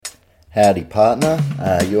Howdy, partner.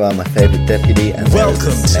 You are my favorite deputy, and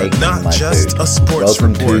welcome to Not Just a Sports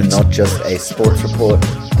Report. Welcome to Not Just a Sports Report.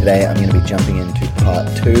 Today, I'm going to be jumping into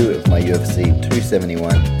part 2 of my UFC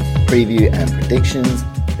 271 preview and predictions.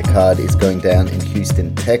 The card is going down in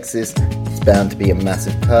Houston, Texas. It's bound to be a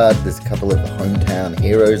massive card. There's a couple of hometown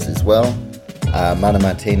heroes as well. Mana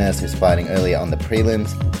Martinez, who's fighting earlier on the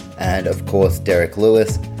prelims, and of course Derek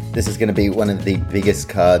Lewis. This is going to be one of the biggest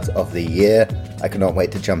cards of the year. I cannot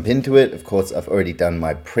wait to jump into it. Of course, I've already done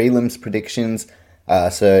my prelims predictions.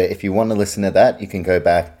 So if you want to listen to that, you can go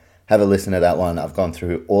back, have a listen to that one. I've gone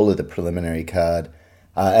through all of the preliminary card.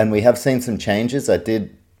 And we have seen some changes. I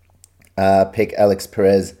did pick Alex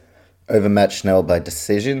Perez over Matt Schnell by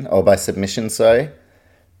decision, or by submission, sorry.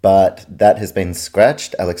 But that has been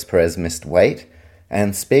scratched. Alex Perez missed weight.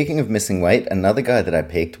 And speaking of missing weight, another guy that I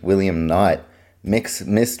picked, William Knight,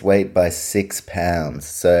 missed weight by 6 pounds.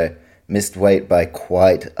 So missed weight by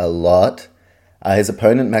quite a lot. His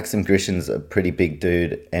opponent, Maxim Grishin's a pretty big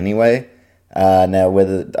dude anyway. Now,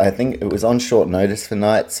 I think it was on short notice for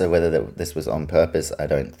Knight, so whether this was on purpose, I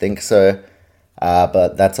don't think so.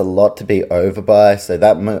 But that's a lot to be over by. So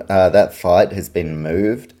that fight has been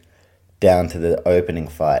moved down to the opening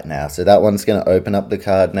fight now. So that one's going to open up the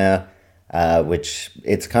card now, which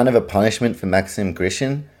it's kind of a punishment for Maxim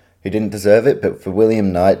Grishin, who didn't deserve it. But for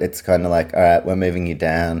William Knight, it's kind of like, all right, we're moving you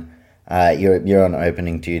down. You're on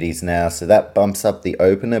opening duties now. So that bumps up the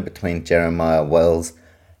opener between Jeremiah Wells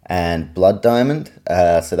and Blood Diamond.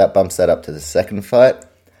 So that bumps that up to the second fight.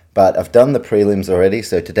 But I've done the prelims already,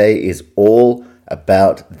 so today is all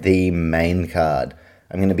about the main card.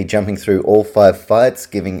 I'm going to be jumping through all 5 fights,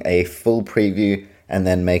 giving a full preview, and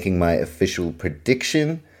then making my official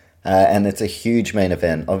prediction. And it's a huge main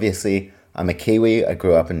event. Obviously, I'm a Kiwi. I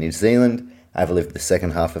grew up in New Zealand. I've lived the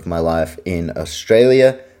second half of my life in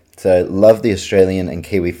Australia. So love the Australian and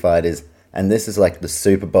Kiwi fighters. And this is like the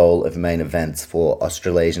Super Bowl of main events for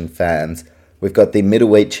Australasian fans. We've got the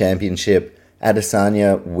middleweight championship,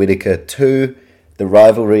 Adesanya Whittaker 2. The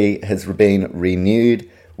rivalry has been renewed.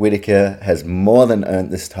 Whittaker has more than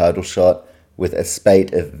earned this title shot with a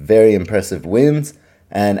spate of very impressive wins.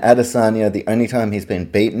 And Adesanya, the only time he's been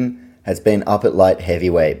beaten, has been up at light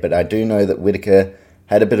heavyweight. But I do know that Whittaker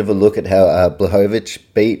had a bit of a look at how Blachowicz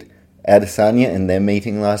beat Adesanya in their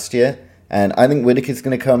meeting last year. And I think Whittaker's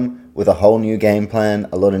going to come with a whole new game plan,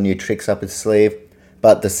 a lot of new tricks up his sleeve.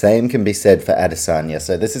 But the same can be said for Adesanya.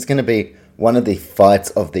 So this is going to be one of the fights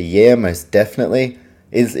of the year, most definitely.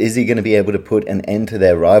 Is he going to be able to put an end to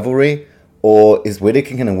their rivalry? Or is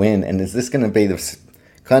Whittaker going to win? And is this going to be the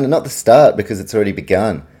kind of, not the start because it's already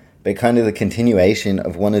begun, but kind of the continuation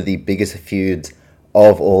of one of the biggest feuds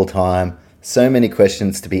of all time? So many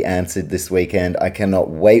questions to be answered this weekend. I cannot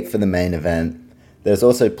wait for the main event. There's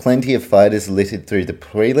also plenty of fighters littered through the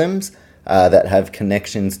prelims that have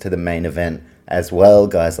connections to the main event as well.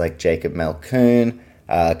 Guys like Jacob Malkoon,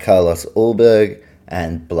 Carlos Ulberg,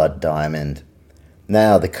 and Blood Diamond.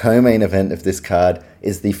 Now, the co-main event of this card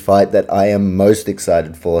is the fight that I am most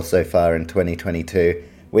excited for so far in 2022.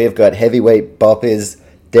 We have got heavyweight boppers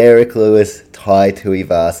Derek Lewis, Tai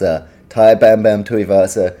Tuivasa. Tai Bam Bam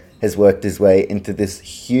Tuivasa has worked his way into this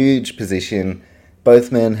huge position.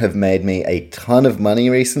 Both men have made me a ton of money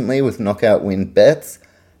recently with knockout win bets,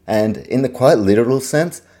 and in the quite literal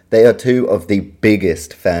sense, they are two of the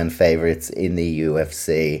biggest fan favorites in the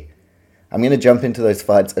UFC. I'm going to jump into those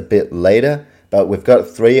fights a bit later, but we've got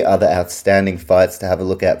 3 other outstanding fights to have a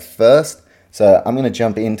look at first. So I'm going to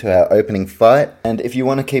jump into our opening fight. And if you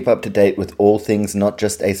want to keep up to date with all things Not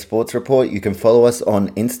Just a Sports Report, you can follow us on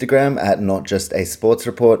Instagram at Not Just a Sports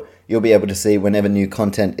Report. You'll be able to see whenever new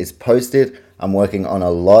content is posted. I'm working on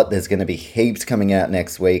a lot. There's going to be heaps coming out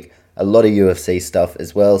next week. A lot of UFC stuff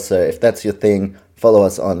as well. So if that's your thing, follow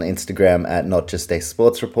us on Instagram at Not Just a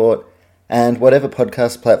Sports Report. And whatever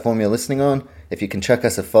podcast platform you're listening on, if you can chuck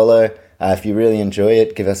us a follow, if you really enjoy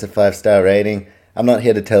it, give us a 5-star rating. I'm not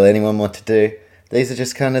here to tell anyone what to do. These are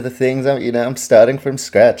just kind of the things, I'm starting from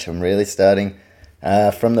scratch. I'm really starting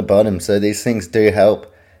from the bottom. So these things do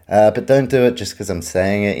help. But don't do it just because I'm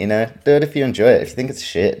saying it, Do it if you enjoy it. If you think it's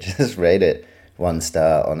shit, just rate it 1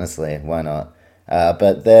 star, honestly. Why not?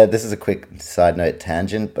 But this is a quick side note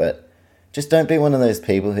tangent, but just don't be one of those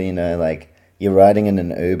people who, you're riding in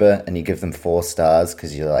an Uber and you give them 4 stars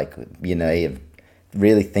because you're you're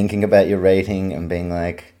really thinking about your rating and being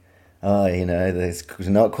like, oh, there's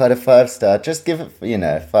not quite a 5-star. Just give it,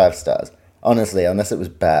 5 stars. Honestly, unless it was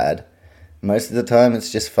bad. Most of the time,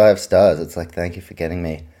 it's just 5 stars. It's like, thank you for getting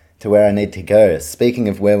me to where I need to go. Speaking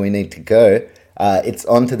of where we need to go, it's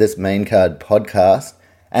on to this main card podcast.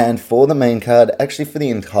 And for the main card, actually for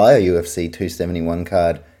the entire UFC 271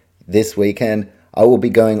 card, this weekend. I will be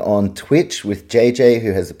going on Twitch with JJ,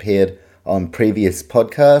 who has appeared on previous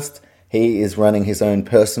podcasts. He is running his own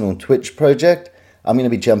personal Twitch project. I'm going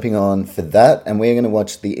to be jumping on for that, and we're going to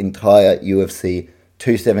watch the entire UFC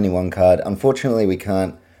 271 card. Unfortunately, we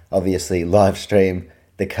can't obviously live stream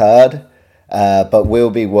the card, but we'll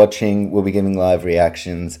be giving live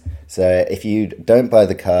reactions. So if you don't buy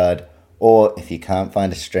the card, or if you can't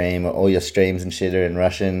find a stream, or all your streams and shit are in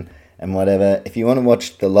Russian and whatever, if you want to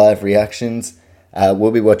watch the live reactions,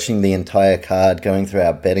 we'll be watching the entire card, going through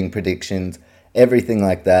our betting predictions, everything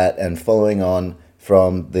like that, and following on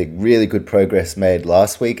from the really good progress made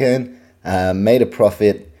last weekend. Made a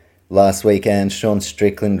profit last weekend. Sean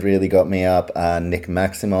Strickland really got me up, Nick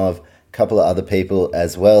Maximov, a couple of other people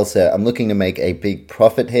as well. So I'm looking to make a big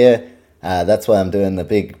profit here. That's why I'm doing the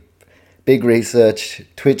big research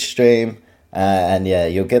Twitch stream. And yeah,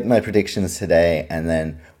 you'll get my predictions today, and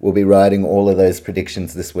then we'll be writing all of those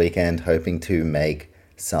predictions this weekend, hoping to make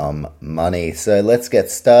some money. So let's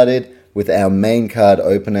get started with our main card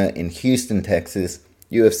opener in Houston, Texas,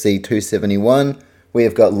 UFC 271. We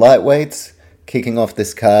have got lightweights kicking off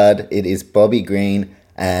this card. It is Bobby Green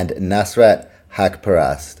and Nasrat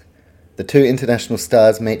Haqparast. The two international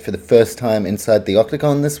stars meet for the first time inside the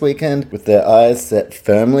octagon this weekend, with their eyes set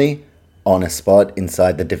firmly on a spot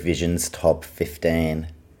inside the division's top 15.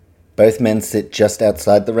 Both men sit just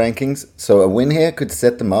outside the rankings, so a win here could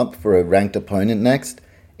set them up for a ranked opponent next,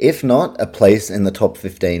 if not a place in the top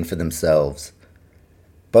 15 for themselves.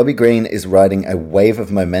 Bobby Green is riding a wave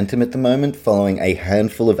of momentum at the moment, following a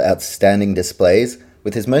handful of outstanding displays,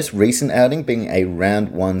 with his most recent outing being a round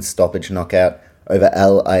 1 stoppage knockout over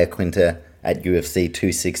Al Iaquinta at UFC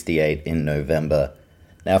 268 in November.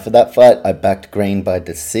 Now for that fight, I backed Green by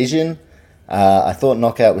decision. I thought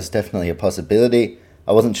knockout was definitely a possibility.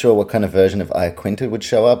 I wasn't sure what kind of version of Iaquinta would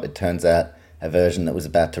show up. It turns out a version that was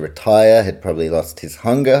about to retire, had probably lost his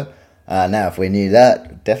hunger. Now, if we knew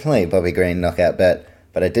that, definitely Bobby Green knockout bet.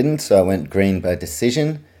 But I didn't, so I went Green by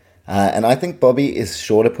decision. And I think Bobby is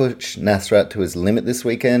sure to push Nasrat to his limit this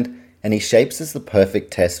weekend, and he shapes as the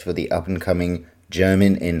perfect test for the up-and-coming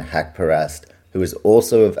German in Haqparast, who is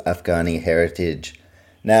also of Afghani heritage.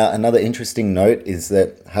 Now, another interesting note is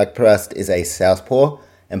that Haqparast is a southpaw,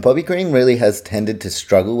 and Bobby Green really has tended to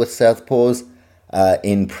struggle with southpaws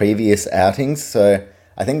in previous outings, so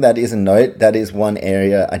I think that is a note. That is one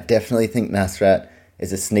area. I definitely think Nasrat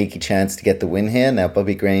is a sneaky chance to get the win here. Now,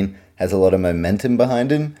 Bobby Green has a lot of momentum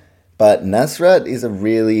behind him, but Nasrat is a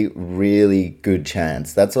really, really good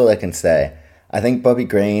chance. That's all I can say. I think Bobby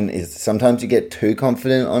Green is, sometimes you get too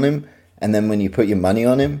confident on him, and then when you put your money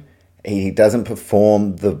on him, he doesn't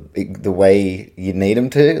perform the way you need him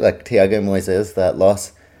to, like Thiago Moises, that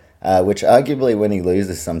loss, which arguably when he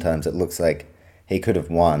loses sometimes it looks like he could have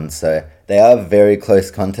won. So they are very close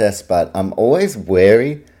contests, but I'm always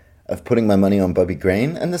wary of putting my money on Bobby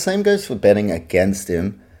Green, and the same goes for betting against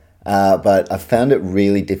him, but I found it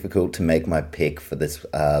really difficult to make my pick for this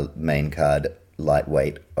main card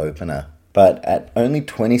lightweight opener. But at only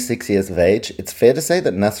 26 years of age, it's fair to say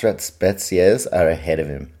that Nasrat's best years are ahead of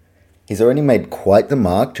him. He's already made quite the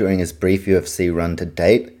mark during his brief UFC run to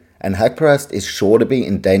date, and Haqparast is sure to be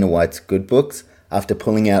in Dana White's good books after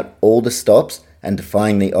pulling out all the stops and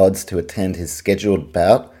defying the odds to attend his scheduled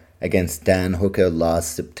bout against Dan Hooker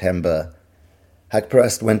last September.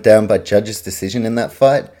 Haqparast went down by judge's decision in that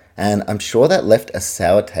fight, and I'm sure that left a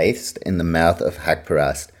sour taste in the mouth of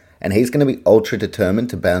Haqparast, and he's going to be ultra determined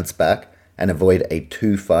to bounce back and avoid a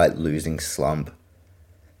 2-fight losing slump.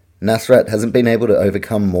 Nasrat hasn't been able to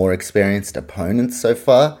overcome more experienced opponents so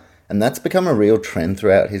far, and that's become a real trend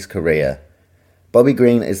throughout his career. Bobby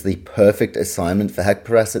Green is the perfect assignment for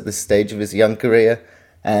Haqparast at this stage of his young career,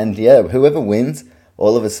 and yeah, whoever wins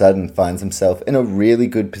all of a sudden finds himself in a really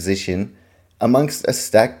good position amongst a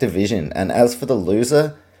stacked division. And as for the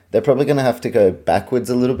loser, they're probably going to have to go backwards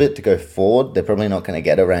a little bit to go forward. They're probably not going to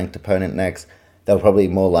get a ranked opponent next. They'll probably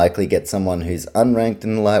more likely get someone who's unranked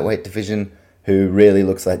in the lightweight division, who really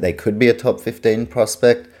looks like they could be a top 15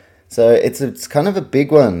 prospect. So it's kind of a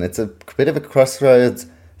big one. It's a bit of a crossroads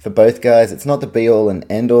for both guys. It's not the be-all and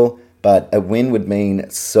end-all, but a win would mean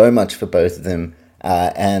so much for both of them.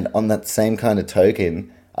 And on that same kind of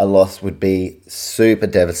token, a loss would be super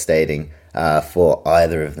devastating for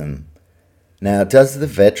either of them. Now, does the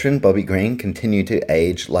veteran Bobby Green continue to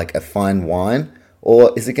age like a fine wine,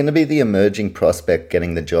 or is it going to be the emerging prospect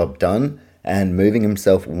getting the job done and moving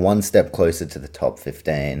himself one step closer to the top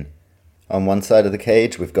 15? On one side of the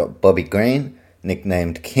cage, we've got Bobby Green,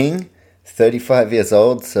 nicknamed King, 35 years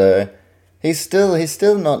old, so he's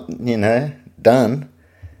still not, done.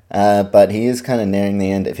 But he is kind of nearing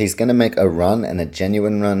the end. If he's going to make a run, and a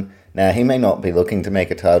genuine run, Now, he may not be looking to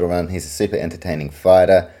make a title run. He's a super entertaining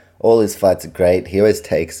fighter. All his fights are great. He always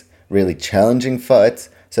takes really challenging fights.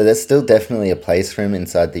 So there's still definitely a place for him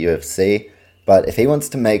inside the UFC. But if he wants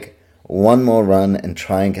to make one more run and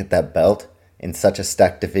try and get that belt in such a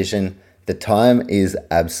stacked division, the time is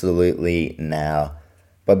absolutely now.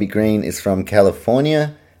 Bobby Green is from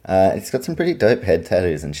California. He's got some pretty dope head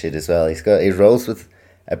tattoos and shit as well. He rolls with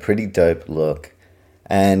a pretty dope look.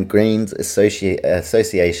 And Green's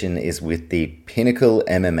association is with the Pinnacle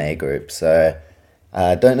MMA group. So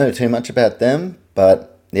I don't know too much about them,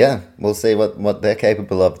 but yeah, we'll see what they're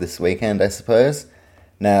capable of this weekend, I suppose.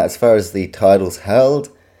 Now, as far as the titles held,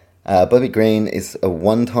 Bobby Green is a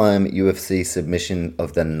one-time UFC submission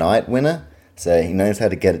of the night winner. So he knows how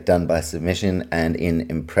to get it done by submission and in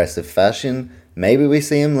impressive fashion. Maybe we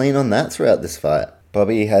see him lean on that throughout this fight.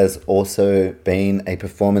 Bobby has also been a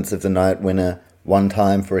performance of the night winner one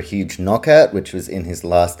time for a huge knockout, which was in his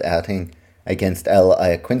last outing against El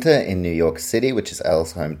Ayaquinta in New York City, which is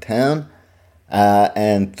El's hometown.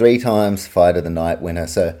 And 3 times fight of the night winner.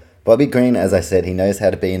 So Bobby Green, as I said, he knows how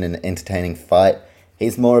to be in an entertaining fight.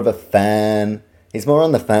 He's more of a fan. He's more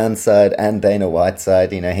on the fan side and Dana White's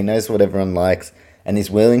side. You know, he knows what everyone likes, and he's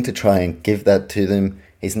willing to try and give that to them.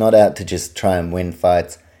 He's not out to just try and win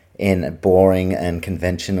fights in a boring and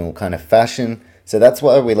conventional kind of fashion. So that's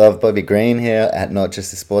why we love Bobby Green here at Not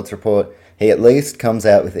Just a Sports Report. He at least comes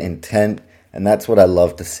out with intent, and that's what I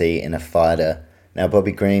love to see in a fighter. Now,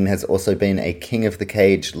 Bobby Green has also been a King of the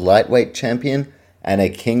Cage lightweight champion and a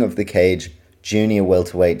King of the Cage junior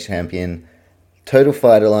welterweight champion, Total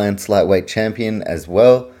Fight Alliance lightweight champion as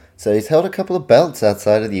well. So he's held a couple of belts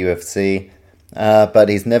outside of the UFC, but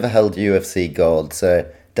he's never held UFC gold.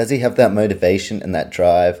 So does he have that motivation and that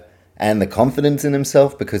drive and the confidence in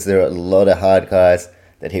himself? Because there are a lot of hard guys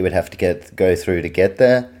that he would have to go through to get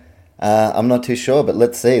there. I'm not too sure, but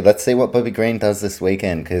let's see. Let's see what Bobby Green does this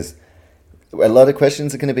weekend, because a lot of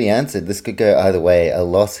questions are going to be answered. This could go either way. A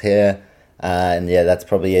loss here, and yeah, that's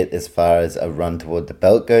probably it as far as a run toward the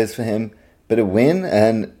belt goes for him. But a win,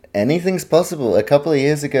 and anything's possible. A couple of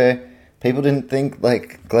years ago, people didn't think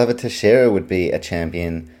like Glover Teixeira would be a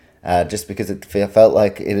champion, just because it felt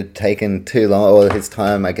like it had taken too long, or his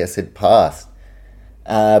time, I guess, had passed.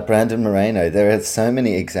 Brandon Moreno, there are so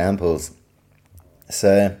many examples.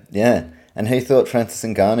 So, yeah. And who thought Francis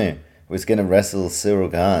Ngannou was going to wrestle Cyril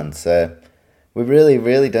Gane? So, we really,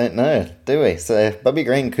 really don't know, do we? So, Bobby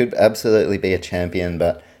Green could absolutely be a champion,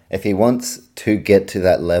 but if he wants to get to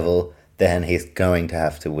that level, then he's going to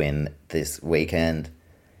have to win this weekend.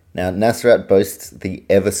 Now, Nasrat boasts the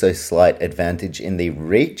ever so slight advantage in the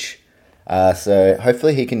reach, so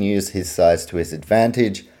hopefully he can use his size to his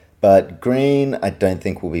advantage, but Green, I don't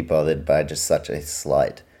think will be bothered by just such a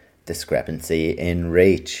slight discrepancy in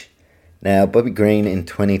reach. Now, Bobby Green in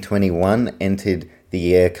 2021 entered the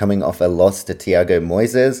year coming off a loss to Thiago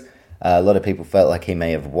Moises. A lot of people felt like he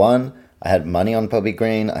may have won. I had money on Bobby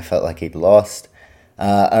Green. I felt like he'd lost.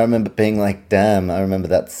 I remember being like, damn, I remember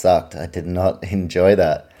that sucked. I did not enjoy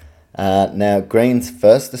that. Now, Green's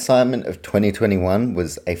first assignment of 2021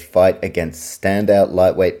 was a fight against standout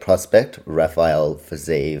lightweight prospect Rafael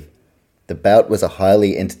Fiziev. The bout was a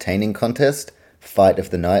highly entertaining contest, fight of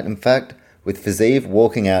the night in fact, with Fiziev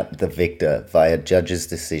walking out the victor via judge's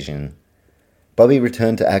decision. Bobby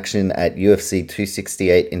returned to action at UFC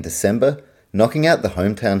 268 in December, knocking out the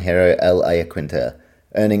hometown hero El Ayaquinta,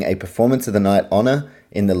 earning a Performance of the Night honor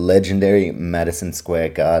in the legendary Madison Square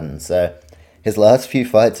Garden. So his last few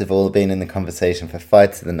fights have all been in the conversation for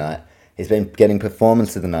Fights of the Night. He's been getting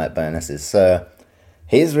Performance of the Night bonuses. So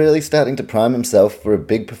he's really starting to prime himself for a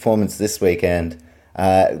big performance this weekend.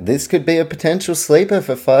 This could be a potential sleeper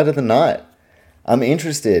for Fight of the Night. I'm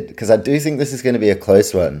interested because I do think this is going to be a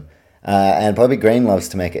close one. And Bobby Green loves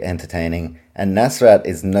to make it entertaining. And Nasrat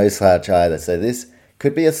is no slouch either. So this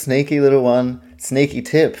could be a sneaky little one. Sneaky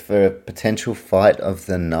tip for a potential fight of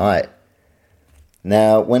the night.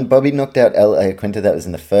 Now, when Bobby knocked out El Ayaquinta, that was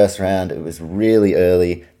in the first round. It was really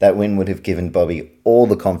early. That win would have given Bobby all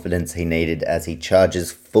the confidence he needed as he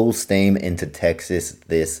charges full steam into Texas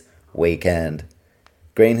this weekend.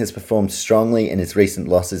 Green has performed strongly in his recent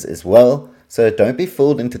losses as well, so don't be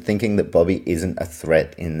fooled into thinking that Bobby isn't a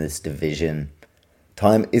threat in this division.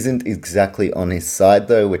 Time isn't exactly on his side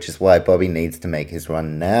though, which is why Bobby needs to make his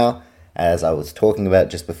run now. As I was talking about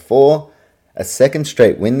just before, a second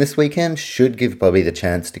straight win this weekend should give Bobby the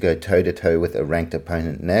chance to go toe-to-toe with a ranked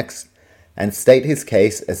opponent next, and state his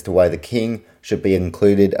case as to why the King should be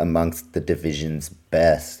included amongst the division's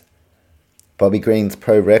best. Bobby Green's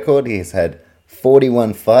pro record, he has had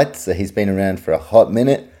 41 fights, so he's been around for a hot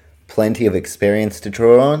minute, plenty of experience to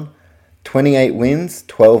draw on. 28 wins,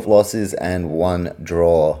 12 losses, and 1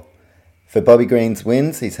 draw. For Bobby Green's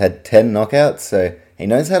wins, he's had 10 knockouts, so he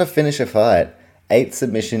knows how to finish a fight. 8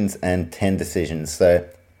 submissions and 10 decisions. So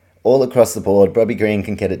all across the board, Bobby Green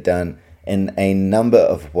can get it done in a number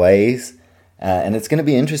of ways. And it's going to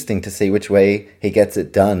be interesting to see which way he gets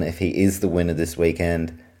it done if he is the winner this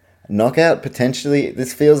weekend. Knockout, potentially,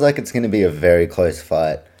 this feels like it's going to be a very close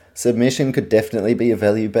fight. Submission could definitely be a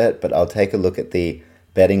value bet, but I'll take a look at the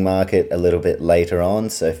betting market a little bit later on.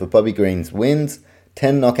 So for Bobby Green's wins,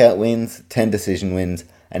 10 knockout wins, 10 decision wins,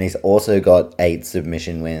 and he's also got 8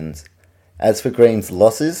 submission wins. As for Green's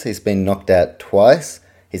losses, he's been knocked out twice,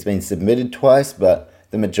 he's been submitted twice, but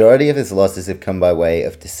the majority of his losses have come by way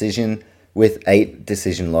of decision, with 8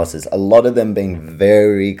 decision losses, a lot of them being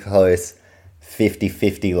very close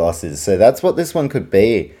 50-50 losses. So that's what this one could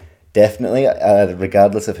be. Definitely,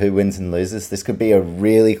 regardless of who wins and loses, this could be a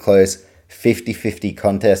really close 50-50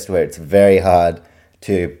 contest where it's very hard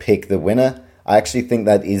to pick the winner. I actually think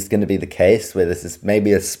that is going to be the case, where this is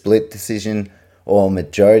maybe a split decision or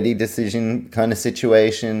majority decision kind of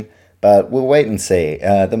situation, but we'll wait and see.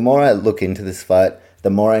 The more I look into this fight, the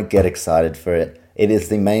more I get excited for it. It is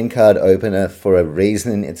the main card opener for a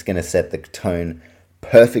reason. It's going to set the tone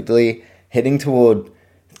perfectly, heading toward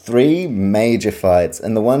 3 major fights,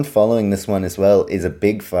 and the one following this one as well is a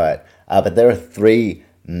big fight. But there are 3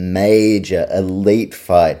 major elite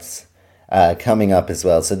fights coming up as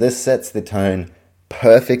well. So this sets the tone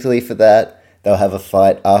perfectly for that. They'll have a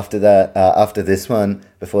fight after that, after this one,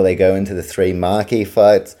 before they go into the 3 marquee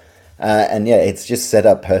fights. And yeah, it's just set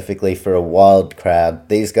up perfectly for a wild crowd.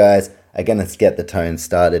 These guys are going to get the tone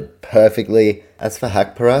started perfectly. As for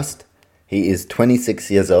Haqparast, he is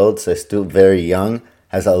 26 years old, so still very young,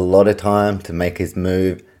 has a lot of time to make his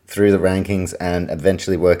move through the rankings and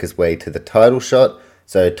eventually work his way to the title shot.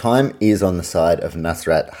 So time is on the side of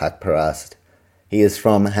Nasrat Haqparast. He is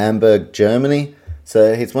from Hamburg, Germany,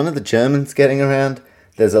 so he's one of the Germans getting around.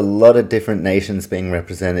 There's a lot of different nations being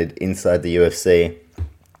represented inside the UFC,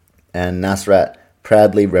 and Nasrat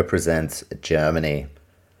proudly represents Germany.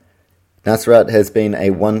 Nasrat has been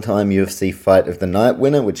a one-time UFC Fight of the Night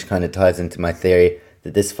winner, which kind of ties into my theory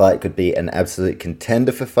that this fight could be an absolute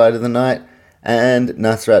contender for Fight of the Night, and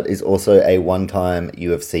Nasrat is also a one-time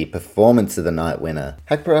UFC Performance of the Night winner.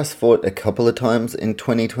 Haqparast fought a couple of times in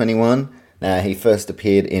 2021. Now, he first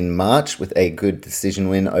appeared in March with a good decision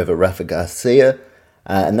win over Rafa Garcia,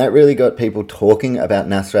 and that really got people talking about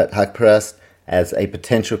Nasrat Haqparast as a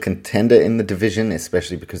potential contender in the division,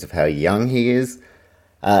 especially because of how young he is.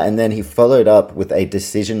 And then he followed up with a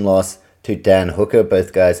decision loss to Dan Hooker.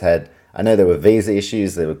 Both guys had, I know there were visa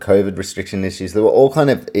issues, there were COVID restriction issues, there were all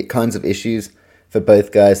kinds of issues for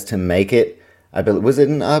both guys to make it. I believe, was it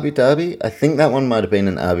in Abu Dhabi? I think that one might have been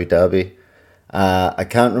in Abu Dhabi. I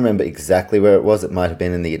can't remember exactly where it was. It might have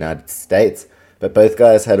been in the United States. But both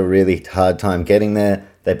guys had a really hard time getting there.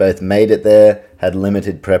 They both made it there, had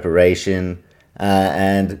limited preparation,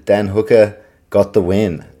 and Dan Hooker got the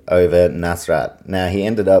win over Nasrat. Now, he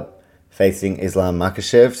ended up facing Islam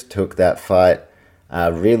Makhachev, took that fight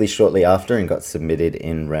really shortly after and got submitted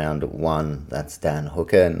in round 1. That's Dan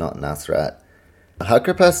Hooker, not Nasrat.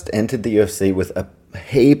 Haqparast entered the UFC with a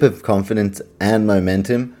heap of confidence and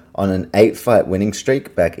momentum on an 8-fight winning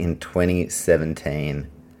streak back in 2017.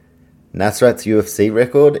 Nasrat's UFC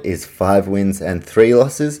record is 5 wins and 3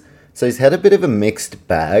 losses, so he's had a bit of a mixed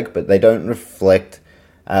bag, but they don't reflect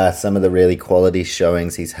some of the really quality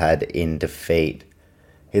showings he's had in defeat.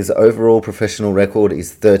 His overall professional record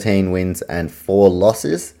is 13 wins and 4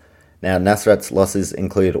 losses. Now, Nasrat's losses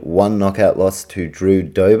include 1 knockout loss to Drew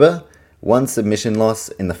Dober, 1 submission loss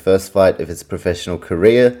in the first fight of his professional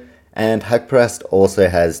career, and Haqparast also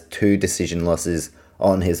has 2 decision losses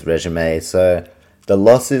on his resume. So the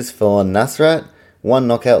losses for Nasrat, 1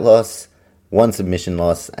 knockout loss, 1 submission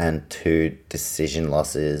loss, and 2 decision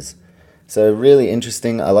losses. So really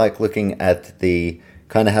interesting. I like looking at the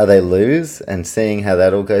kind of how they lose and seeing how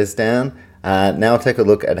that all goes down. Now I'll take a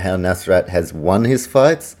look at how Nasrat has won his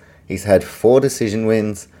fights. He's had 4 decision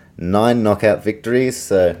wins, 9 knockout victories,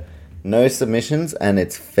 so no submissions, and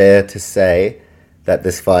it's fair to say that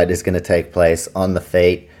this fight is going to take place on the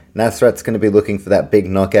feet. Nasrat's going to be looking for that big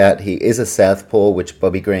knockout. He is a southpaw, which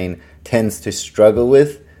Bobby Green tends to struggle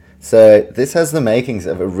with. So this has the makings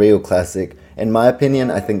of a real classic. In my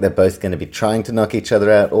opinion, I think they're both going to be trying to knock each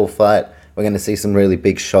other out all fight. We're going to see some really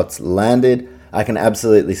big shots landed. I can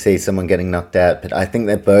absolutely see someone getting knocked out, but I think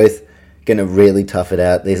they're both going to really tough it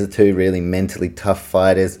out. These are 2 really mentally tough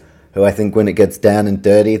fighters who I think when it gets down and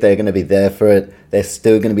dirty, they're going to be there for it. They're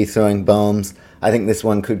still going to be throwing bombs. I think this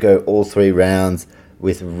one could go all 3 rounds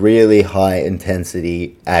with really high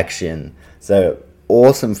intensity action. So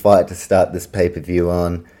awesome fight to start this pay-per-view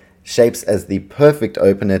on. Shapes as the perfect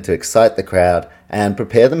opener to excite the crowd and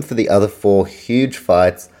prepare them for the other 4 huge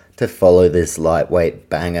fights to follow this lightweight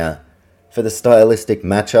banger. For the stylistic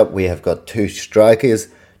matchup, we have got 2 strikers,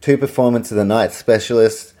 2 performance of the night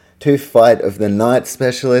specialists, 2 fight of the night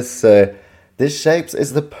specialists, so this shapes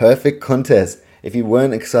as the perfect contest. If you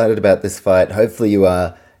weren't excited about this fight, hopefully you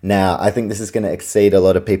are now. I think this is going to exceed a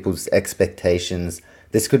lot of people's expectations.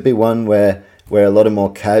 This could be one where a lot of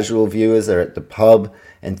more casual viewers are at the pub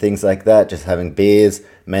and things like that, just having beers,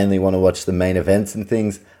 mainly want to watch the main events and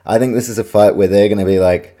things. I think this is a fight where they're going to be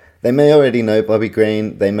like, they may already know Bobby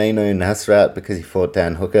Green, they may know Nasrat because he fought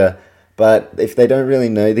Dan Hooker, but if they don't really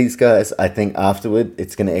know these guys, I think afterward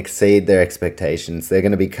it's going to exceed their expectations. They're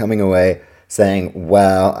going to be coming away saying,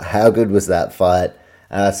 wow, how good was that fight?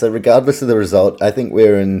 So regardless of the result, I think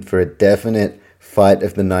we're in for a definite fight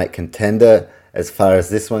of the night contender as far as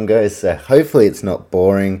this one goes. So hopefully it's not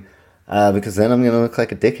boring, because then I'm going to look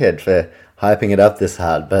like a dickhead for hyping it up this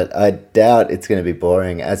hard. But I doubt it's going to be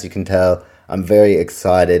boring. As you can tell, I'm very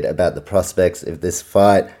excited about the prospects of this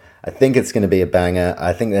fight. I think it's going to be a banger.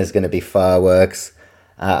 I think there's going to be fireworks.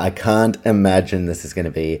 I can't imagine this is going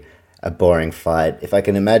to be a boring fight. If I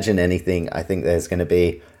can imagine anything, I think there's going to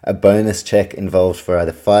be a bonus check involved for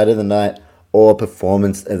either fight of the night or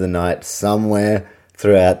performance of the night somewhere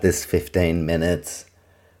throughout this 15 minutes.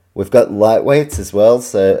 We've got lightweights as well,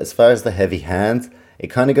 so as far as the heavy hands, it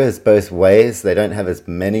kind of goes both ways. They don't have as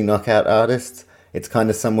many knockout artists. It's kind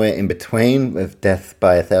of somewhere in between with death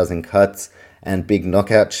by 1,000 cuts and big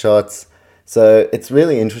knockout shots. So it's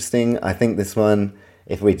really interesting. I think this one,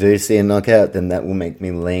 if we do see a knockout, then that will make me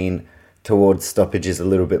lean towards stoppages a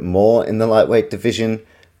little bit more in the lightweight division.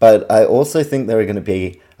 But I also think there are going to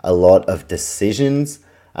be a lot of decisions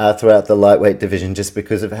throughout the lightweight division just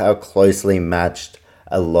because of how closely matched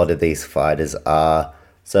a lot of these fighters are.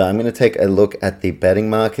 So I'm going to take a look at the betting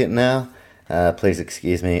market now. Please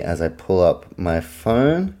excuse me as I pull up my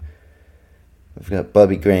phone. We've got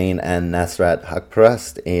Bobby Green and Nasrat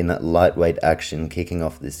Haqparast in lightweight action kicking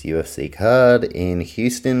off this UFC card in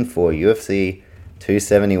Houston for UFC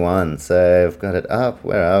 271. So I've got it up.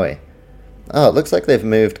 Where are we? Oh, it looks like they've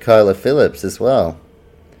moved Kyler Phillips as well.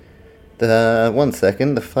 1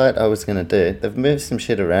 second, the fight I was going to do, they've moved some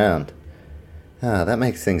shit around. That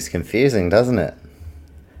makes things confusing, doesn't it?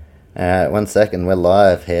 Alright, 1 second, we're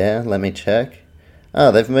live here. Let me check.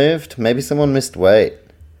 They've moved. Maybe someone missed weight.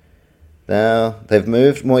 Now, they've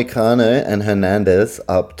moved Moicano and Hernandez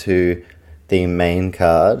up to the main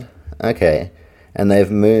card. Okay. And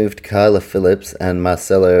they've moved Kyler Phillips and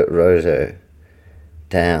Marcelo Rojo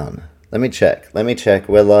down. Let me check.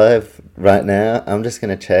 We're live right now. I'm just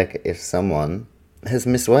going to check if someone has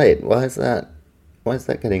missed weight. Why is that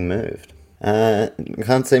getting moved?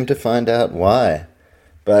 Can't seem to find out why.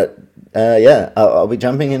 But, yeah, I'll be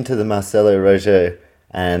jumping into the Marcelo Rojo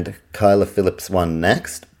and Kyler Phillips one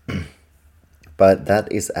next. But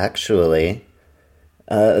that is actually...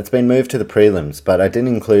 it's been moved to the prelims, but I didn't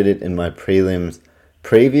include it in my prelims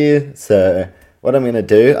preview. So what I'm going to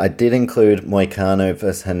do, I did include Moicano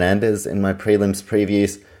versus Hernandez in my prelims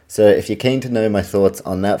previews. So if you're keen to know my thoughts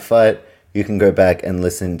on that fight, you can go back and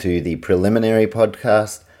listen to the preliminary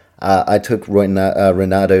podcast. I took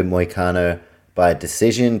Renato Moicano by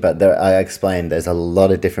decision, but I explained there's a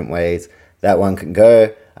lot of different ways that one can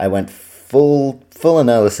go. I went full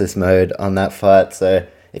analysis mode on that fight. So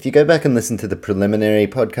if you go back and listen to the preliminary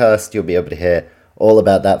podcast, you'll be able to hear all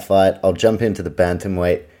about that fight. I'll jump into the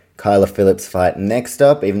bantamweight Kyler Phillips fight next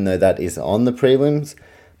up, even though that is on the prelims.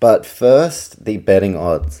 But first, the betting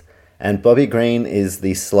odds. And Bobby Green is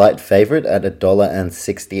the slight favourite at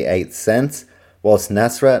 $1.68, whilst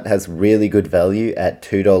Nasrat has really good value at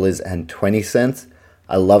 $2.20.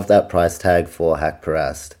 I love that price tag for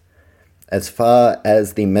Haqparast. As far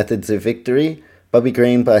as the methods of victory, Bobby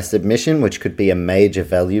Green by submission, which could be a major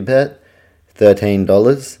value bet,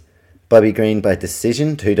 $13. Bobby Green by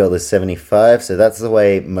decision, $2.75, so that's the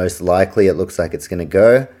way most likely it looks like it's going to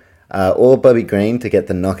go. Or Bobby Green to get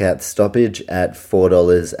the knockout stoppage at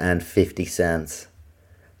 $4.50.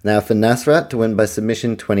 Now for Nasrat to win by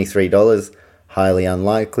submission, $23, highly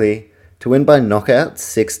unlikely. To win by knockout,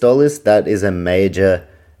 $6, that is a major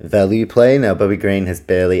value play. Now Bobby Green has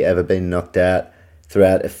barely ever been knocked out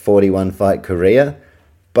throughout a 41-fight career.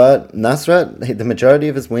 But Nasrat, the majority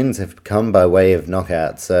of his wins have come by way of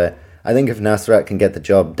knockout. So I think if Nasrat can get the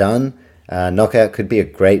job done, knockout could be a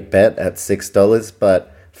great bet at $6.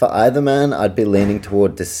 But for either man, I'd be leaning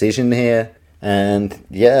toward decision here. And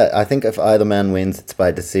yeah, I think if either man wins, it's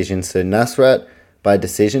by decision. So Nasrat by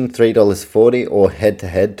decision, $3.40, or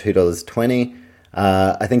head-to-head, $2.20.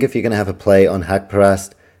 I think if you're going to have a play on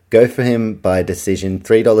Haqparast, go for him by decision,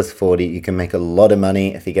 $3.40. You can make a lot of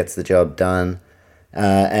money if he gets the job done.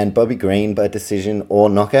 And Bobby Green by decision or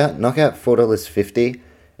knockout. Knockout, $4.50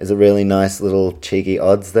 is a really nice little cheeky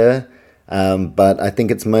odds there. But I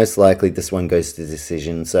think it's most likely this one goes to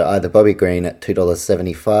decision. So either Bobby Green at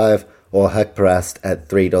 $2.75 or Haqparast at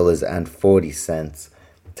 $3.40.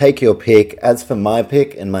 Take your pick. As for my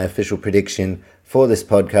pick and my official prediction for this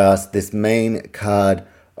podcast, this main card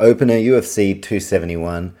opener, UFC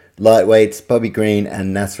 271, lightweights, Bobby Green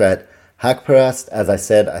and Nasrat Haqparast. As I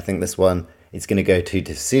said, I think this one is going to go to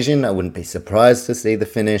decision. I wouldn't be surprised to see the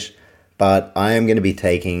finish, but I am going to be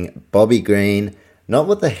taking Bobby Green, not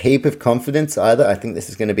with a heap of confidence either. I think this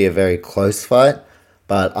is going to be a very close fight,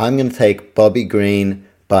 but I'm going to take Bobby Green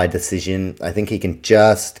by decision. I think he can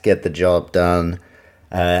just get the job done,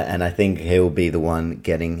 and I think he'll be the one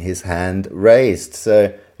getting his hand raised.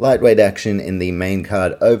 So lightweight action in the main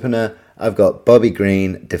card opener. I've got Bobby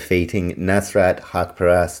Green defeating Nasrat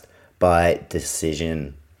Haqparast by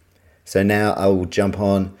decision. So now I will jump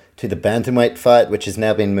on to the bantamweight fight, which has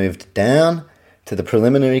now been moved down to the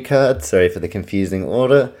preliminary card. Sorry for the confusing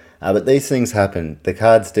order, but these things happen. The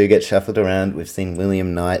cards do get shuffled around. We've seen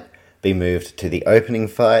William Knight be moved to the opening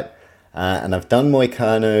fight, and I've done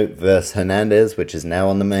Moicano versus Hernandez, which is now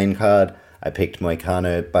on the main card. I picked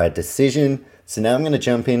Moicano by decision. So now I'm going to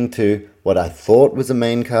jump into what I thought was a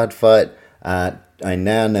main card fight. I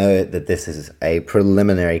now know that this is a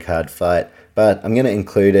preliminary card fight, but I'm going to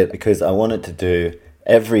include it because I wanted to do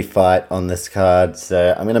every fight on this card,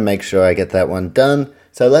 so I'm going to make sure I get that one done.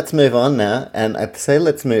 So let's move on now, and I'd say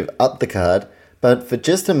let's move up the card, but for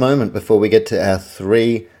just a moment before we get to our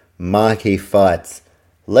three marquee fights,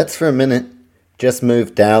 let's for a minute just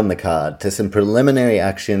move down the card to some preliminary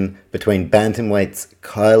action between bantamweights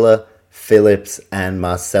Kyler Phillips and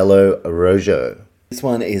Marcelo Araujo. This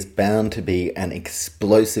one is bound to be an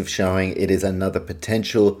explosive showing. It is another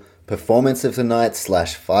potential performance of the night /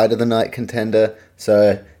 fight of the night contender.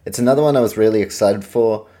 So it's another one I was really excited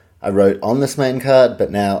for. I wrote on this main card, but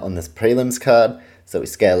now on this prelims card. So we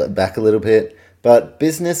scale it back a little bit. But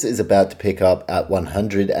business is about to pick up at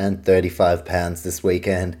 135 pounds this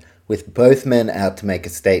weekend, with both men out to make a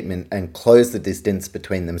statement and close the distance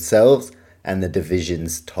between themselves and the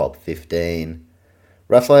division's top 15.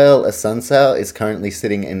 Rafael Assunção is currently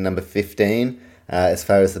sitting in number 15 as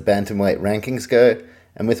far as the bantamweight rankings go,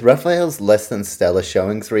 and with Rafael's less than stellar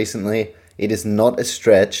showings recently, it is not a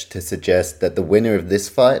stretch to suggest that the winner of this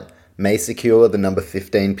fight may secure the number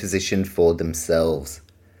 15 position for themselves.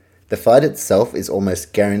 The fight itself is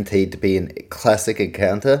almost guaranteed to be a classic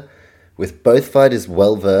encounter, with both fighters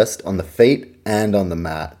well versed on the feet and on the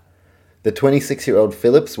mat. The 26-year-old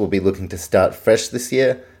Phillips will be looking to start fresh this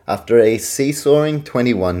year after a seesawing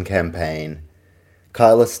 21 campaign.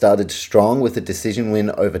 Kyler started strong with a decision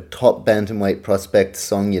win over top bantamweight prospect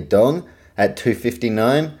Song Yadong at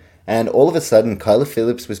 259, and all of a sudden Kyler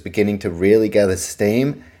Phillips was beginning to really gather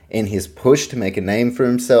steam in his push to make a name for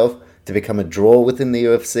himself, to become a draw within the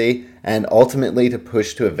UFC, and ultimately to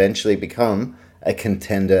push to eventually become a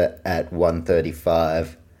contender at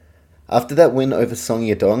 135. After that win over Song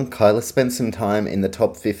Yadong, Kyler spent some time in the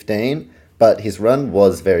top 15, but his run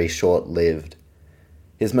was very short-lived.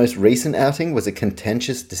 His most recent outing was a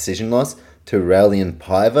contentious decision loss to Raulian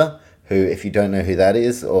Paiva, who, if you don't know who that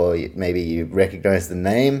is, or maybe you recognize the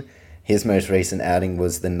name, his most recent outing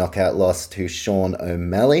was the knockout loss to Sean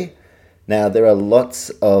O'Malley. Now, there are lots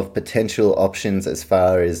of potential options as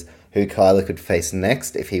far as who Kyler could face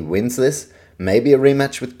next if he wins this. Maybe a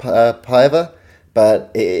rematch with Paiva,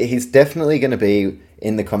 but he's definitely going to be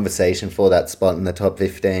in the conversation for that spot in the top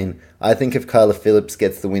 15. I think if Kyler Phillips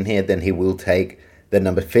gets the win here, then he will take the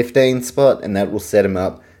number 15 spot, and that will set him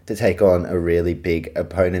up to take on a really big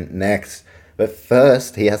opponent next. But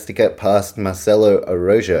first, he has to get past Marcelo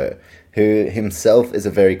Araujo, who himself is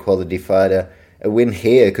a very quality fighter. A win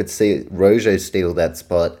here could see Rojo steal that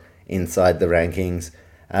spot inside the rankings.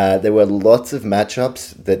 There were lots of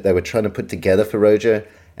matchups that they were trying to put together for Rojo,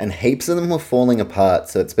 and heaps of them were falling apart,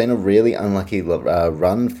 so it's been a really unlucky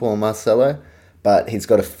run for Marcelo, but he's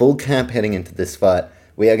got a full camp heading into this fight.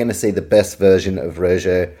 We are going to see the best version of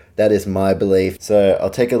Rojo. That is my belief. So I'll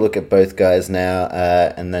take a look at both guys now,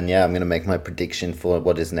 and then, I'm going to make my prediction for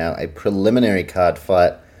what is now a preliminary card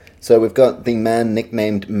fight. So we've got the man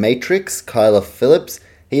nicknamed Matrix, Kyler Phillips.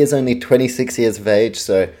 He is only 26 years of age,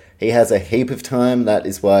 so he has a heap of time. That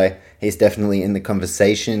is why he's definitely in the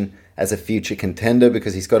conversation as a future contender,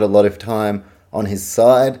 because he's got a lot of time on his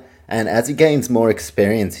side. And as he gains more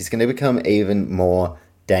experience, he's going to become even more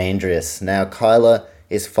dangerous. Now, Kyler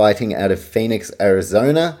is fighting out of Phoenix,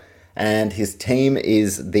 Arizona, and his team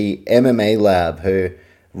is the MMA Lab, who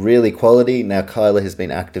really quality. Now Kyler has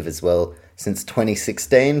been active as well since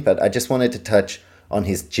 2016, but I just wanted to touch on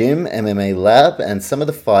his gym, MMA Lab, and some of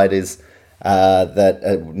the fighters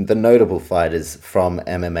the notable fighters from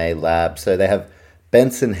MMA Lab. So they have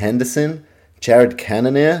Benson Henderson, Jared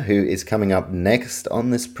Cannonier, who is coming up next on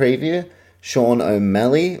this preview, Sean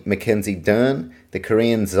O'Malley, Mackenzie Dern, the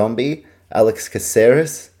Korean Zombie, Alex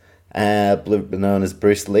Caceres, known as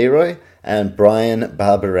Bruce Leroy, and Brian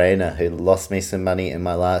Barberena, who lost me some money in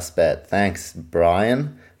my last bet. Thanks,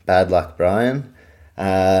 Brian. Bad luck, Brian.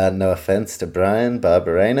 No offense to Brian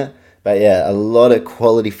Barberena. But yeah, a lot of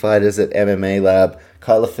quality fighters at MMA Lab.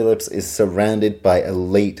 Kyler Phillips is surrounded by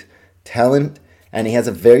elite talent, and he has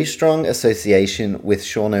a very strong association with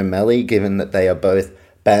Sean O'Malley, given that they are both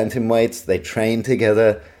bantamweights. They train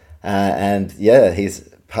together, and yeah, he's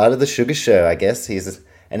part of the Sugar Show, I guess. He's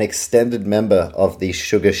an extended member of the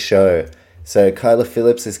Sugar Show. So Kyler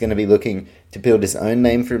Phillips is going to be looking to build his own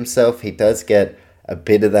name for himself. He does get a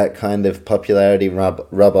bit of that kind of popularity rub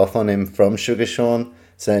off on him from Sugar Sean.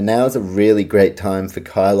 So now is a really great time for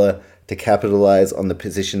Kyler to capitalize on the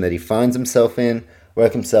position that he finds himself in,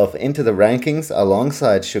 work himself into the rankings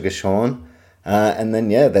alongside Sugar Sean, and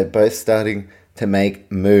then yeah, they're both starting to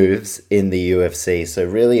make moves in the UFC. So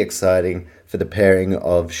really exciting for the pairing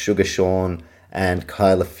of Sugar Sean and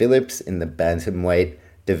Kyler Phillips in the bantamweight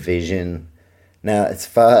division. Now, as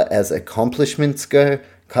far as accomplishments go,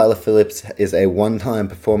 Kyler Phillips is a one-time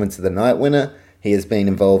Performance of the Night winner. He has been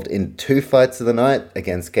involved in 2 fights of the night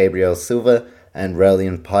against Gabriel Silva and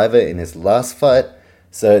Raulian Paiva in his last fight.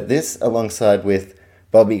 So this, alongside with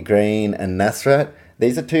Bobby Green and Nasrat,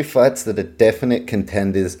 these are 2 fights that are definite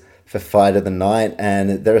contenders for Fight of the Night.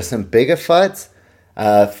 And there are some bigger fights,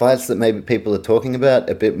 fights that maybe people are talking about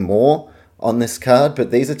a bit more on this card. But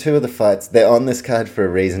these are 2 of the fights. They're on this card for a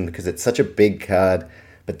reason because it's such a big card.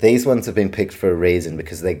 But these ones have been picked for a reason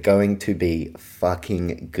because they're going to be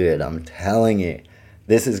fucking good. I'm telling you.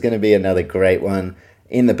 This is going to be another great one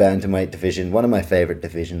in the bantamweight division. One of my favorite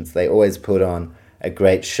divisions. They always put on a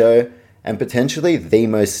great show. And potentially the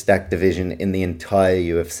most stacked division in the entire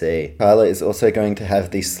UFC. Kyler is also going to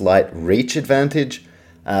have the slight reach advantage.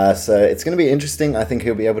 So it's going to be interesting. I think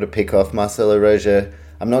he'll be able to pick off Marcelo Rojo.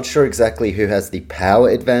 I'm not sure exactly who has the power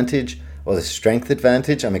advantage or the strength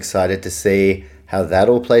advantage. I'm excited to see how that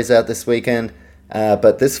all plays out this weekend.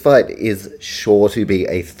 But this fight is sure to be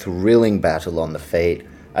a thrilling battle on the feet.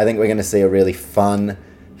 I think we're going to see a really fun,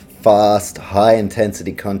 fast,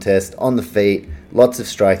 high-intensity contest on the feet. Lots of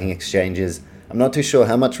striking exchanges. I'm not too sure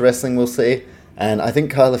how much wrestling we'll see. And I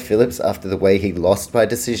think Kyler Phillips, after the way he lost by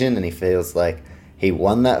decision and he feels like he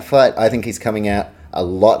won that fight, I think he's coming out a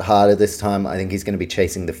lot harder this time. I think he's going to be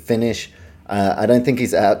chasing the finish. I don't think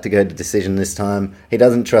he's out to go to decision this time. He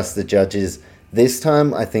doesn't trust the judges. This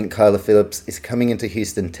time, I think Kyler Phillips is coming into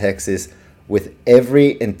Houston, Texas with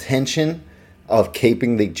every intention of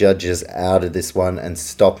keeping the judges out of this one and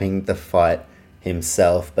stopping the fight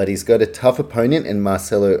himself. But he's got a tough opponent in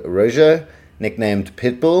Marcelo Rojo, nicknamed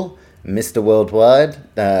Pitbull, Mr. Worldwide.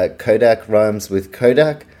 Kodak rhymes with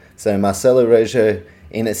Kodak. So Marcelo Rojo,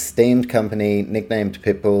 in esteemed company, nicknamed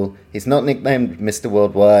Pitbull. He's not nicknamed Mr.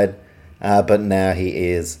 Worldwide, but now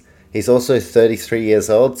he is. He's also 33 years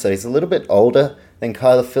old, so he's a little bit older than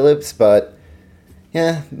Kyler Phillips, but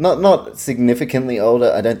yeah, not significantly older.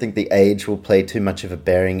 I don't think the age will play too much of a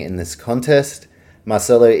bearing in this contest.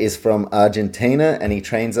 Marcelo is from Argentina, and he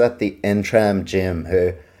trains at the Entram gym,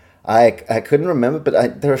 who I couldn't remember,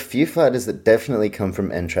 but there are a few fighters that definitely come from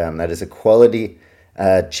Entram. That is a quality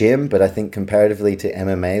gym, but I think comparatively to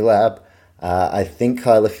MMA Lab, I think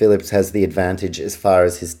Kyler Phillips has the advantage as far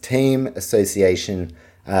as his team, association,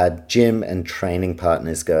 gym and training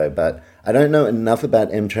partners go. But I don't know enough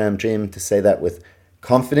about Entram Gym to say that with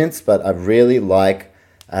confidence, but I really like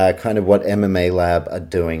kind of what MMA Lab are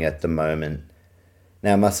doing at the moment.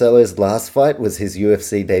 Now, Marcelo's last fight was his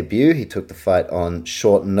UFC debut. He took the fight on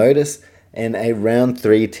short notice in a round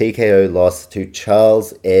 3 TKO loss to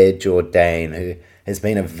Charles Air Jourdain, who has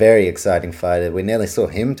been a very exciting fighter. We nearly saw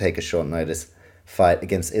him take a short notice fight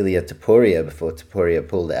against Ilia Topuria before Topuria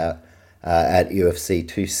pulled out at UFC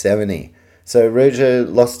 270. So Rojo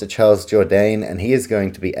lost to Charles Jourdain, and he is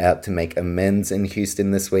going to be out to make amends in Houston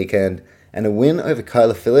this weekend. And a win over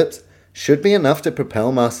Kyler Phillips should be enough to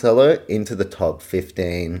propel Marcelo into the top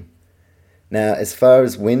 15. Now, as far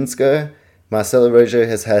as wins go, Marcelo Rojo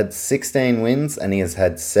has had 16 wins, and he has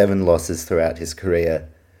had 7 losses throughout his career.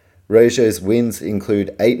 Rojo's wins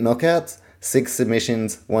include 8 knockouts, 6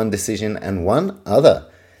 submissions, 1 decision, and 1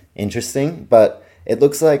 other. Interesting, but it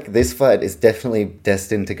looks like this fight is definitely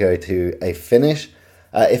destined to go to a finish.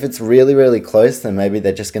 If it's really, really close, then maybe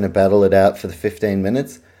they're just going to battle it out for the 15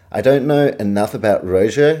 minutes. I don't know enough about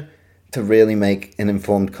Rojo to really make an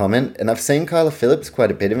informed comment, and I've seen Kyler Phillips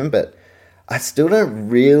quite a bit of him, but I still don't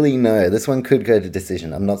really know. This one could go to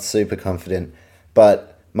decision. I'm not super confident,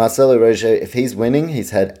 but Marcelo Rojo, if he's winning, he's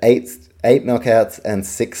had eight knockouts and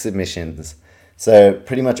 6 submissions. So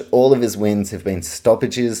pretty much all of his wins have been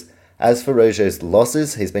stoppages. As for Rojo's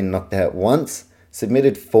losses, he's been knocked out once,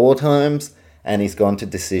 submitted 4 times, and he's gone to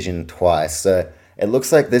decision twice. So it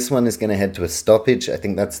looks like this one is going to head to a stoppage. I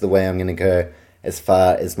think that's the way I'm going to go as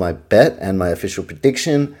far as my bet and my official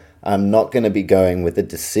prediction. I'm not going to be going with a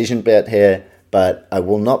decision bet here, but I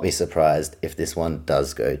will not be surprised if this one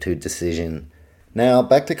does go to decision. Now,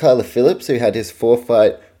 back to Kyler Phillips, who had his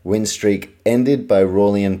 4-fight win streak ended by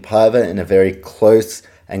Raulian Paiva in a very close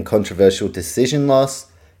and controversial decision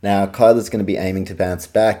loss. Now, Kyler's going to be aiming to bounce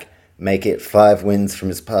back, make it 5 wins from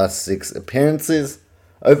his past 6 appearances.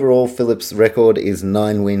 Overall, Phillips' record is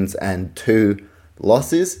 9 wins and 2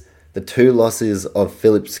 losses. The 2 losses of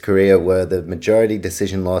Phillips' career were the majority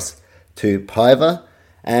decision loss to Paiva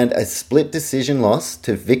and a split decision loss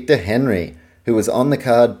to Victor Henry, who was on the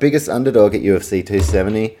card, biggest underdog at UFC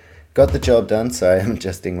 270. Got the job done. Sorry, I'm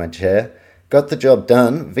adjusting my chair. Got the job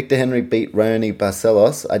done. Victor Henry beat Raoni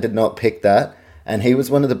Barcelos. I did not pick that. And he was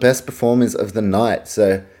one of the best performers of the night.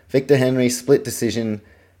 So Victor Henry, split decision,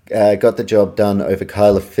 got the job done over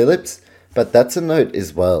Kyler Phillips. But that's a note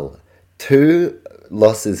as well. 2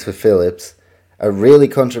 losses for Phillips. A really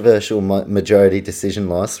controversial majority decision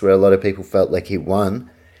loss where a lot of people felt like he won.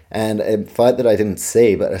 And a fight that I didn't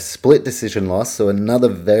see, but a split decision loss. So another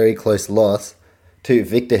very close loss to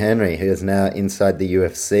Victor Henry, who is now inside the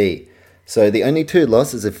UFC. So the only 2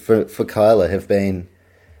 losses for Kyler have been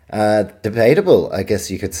debatable, I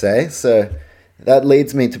guess you could say. So that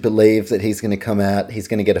leads me to believe that he's going to come out, he's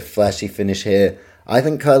going to get a flashy finish here. I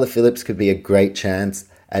think Kyler Phillips could be a great chance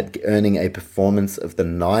at earning a performance of the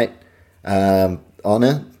night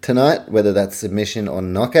honor tonight, whether that's submission or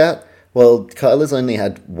knockout. Well, Kyler's only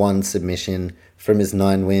had 1 submission from his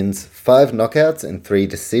 9 wins, 5 knockouts and 3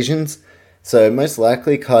 decisions. So most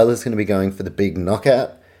likely Kyler's going to be going for the big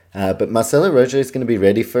knockout. But Marcelo Rojo is going to be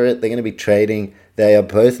ready for it. They're going to be trading. They are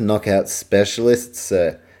both knockout specialists.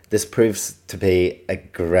 So this proves to be a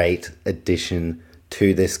great addition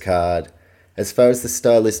to this card. As far as the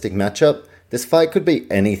stylistic matchup, this fight could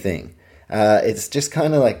be anything. It's just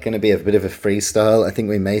kind of like going to be a bit of a freestyle. I think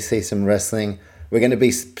we may see some wrestling. We're going to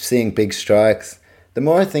be seeing big strikes. The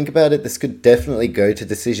more I think about it, this could definitely go to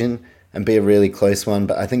decision and be a really close one,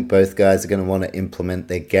 but I think both guys are going to want to implement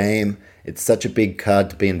their game. It's such a big card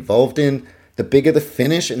to be involved in. The bigger the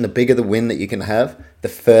finish and the bigger the win that you can have, the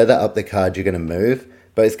further up the card you're going to move.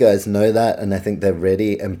 Both guys know that, and I think they're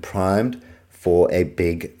ready and primed for a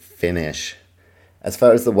big finish. As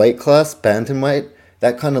far as the weight class, bantamweight,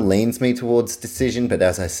 that kind of leans me towards decision, but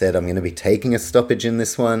as I said, I'm going to be taking a stoppage in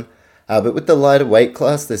this one. But with the lighter weight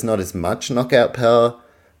class, there's not as much knockout power.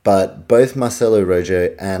 But both Marcelo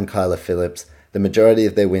Rojo and Kyler Phillips, the majority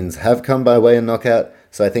of their wins have come by way of knockout,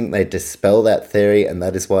 so I think they dispel that theory, and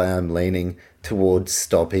that is why I'm leaning towards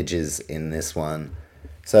stoppages in this one.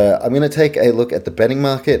 So I'm going to take a look at the betting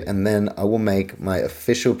market, and then I will make my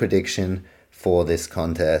official prediction for this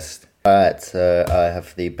contest. Alright, so I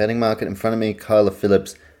have the betting market in front of me. Kyler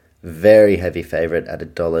Phillips, very heavy favourite at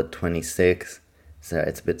 $1.26. So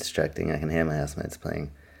it's a bit distracting. I can hear my housemates playing.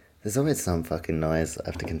 There's always some fucking noise I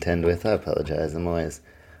have to contend with. I apologise. I'm always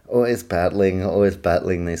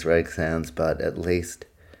battling these rogue sounds, but at least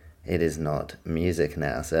it is not music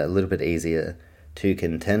now. So a little bit easier to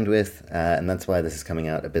contend with, and that's why this is coming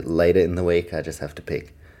out a bit later in the week. I just have to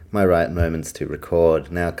pick my right moments to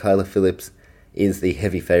record. Now, Kyler Phillips is the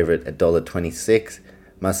heavy favourite at $1.26.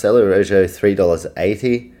 Marcelo Rojo,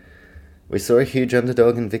 $3.80. We saw a huge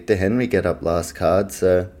underdog in Victor Henry get up last card,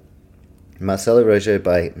 so Marcelo Rojo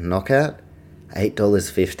by knockout,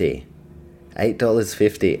 $8.50.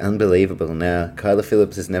 $8.50, unbelievable. Now, Kyler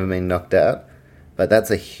Phillips has never been knocked out, but that's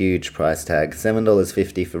a huge price tag.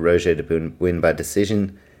 $7.50 for Rojo to win by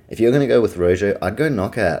decision. If you're going to go with Rojo, I'd go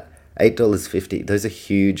knockout. $8.50, those are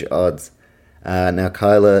huge odds. Now,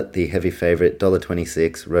 Kyler, the heavy favourite,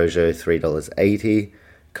 $1.26. Rojo, $3.80.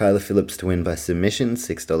 Kyler Phillips to win by submission,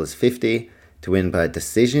 $6.50. To win by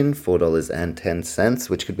decision, $4.10,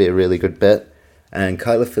 which could be a really good bet. And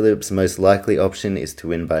Kyler Phillips' most likely option is to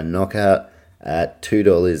win by knockout at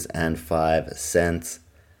 $2.05.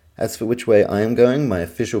 As for which way I am going, my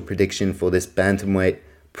official prediction for this bantamweight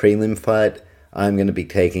prelim fight, I'm going to be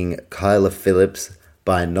taking Kyler Phillips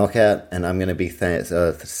by knockout, and I'm going to be throwing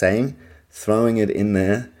it in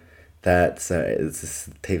there It's this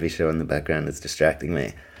TV show in the background that's distracting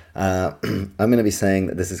me. I'm going to be saying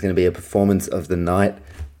that this is going to be a performance of the night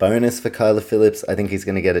bonus for Kyler Phillips. I think he's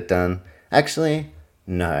going to get it done. Actually,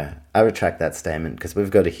 no, I retract that statement because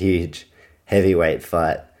we've got a huge heavyweight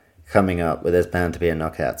fight coming up where there's bound to be a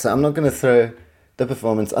knockout. So I'm not going to throw the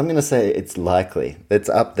performance. I'm going to say it's likely. It's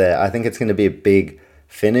up there. I think it's going to be a big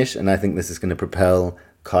finish, and I think this is going to propel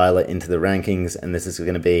Kyler into the rankings, and this is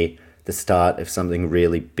going to be the start of something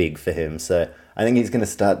really big for him. So I think he's going to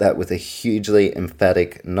start that with a hugely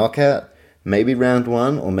emphatic knockout, maybe round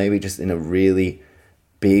one, or maybe just in a really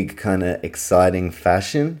big kind of exciting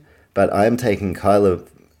fashion. But I'm taking Kyler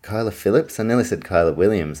Phillips. I nearly said Kyler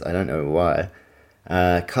Williams. I don't know why.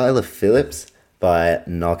 Kyler Phillips by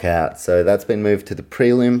knockout. So that's been moved to the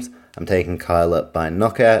prelims. I'm taking Kyler by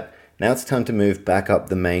knockout. Now it's time to move back up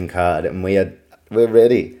the main card, and we're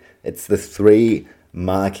ready. It's the 3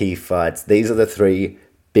 marquee fights. These are the 3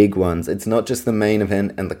 big ones. It's not just the main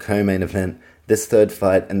event and the co-main event. This third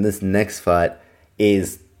fight and this next fight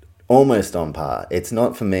is almost on par. It's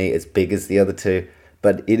not, for me, as big as the other 2,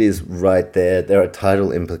 but it is right there. There are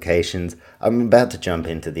title implications. I'm about to jump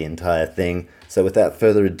into the entire thing. So without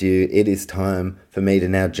further ado, it is time for me to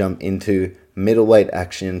now jump into middleweight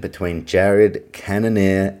action between Jared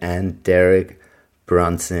Cannonier and Derek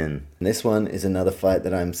Brunson. And this one is another fight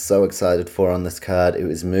that I'm so excited for on this card. It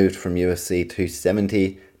was moved from UFC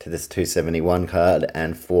 270 to this 271 card,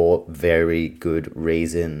 and for very good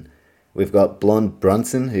reason. We've got Blonde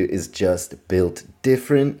Brunson, who is just built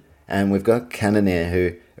different, and we've got Cannonier,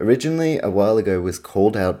 who originally a while ago was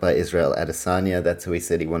called out by Israel Adesanya. That's who he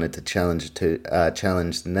said he wanted to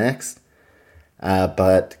challenge next.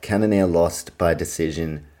 But Cannonier lost by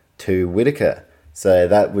decision to Whittaker. So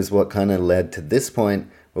that was what kind of led to this point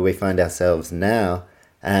where we find ourselves now.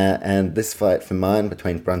 And this fight for mine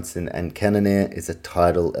between Brunson and Cannonier is a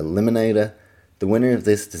title eliminator. The winner of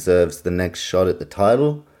this deserves the next shot at the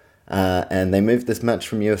title. And they moved this match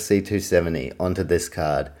from UFC 270 onto this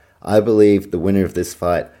card. I believe the winner of this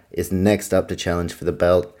fight is next up to challenge for the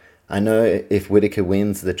belt. I know if Whittaker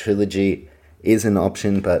wins, the trilogy is an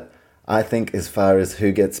option, but I think as far as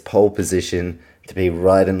who gets pole position to be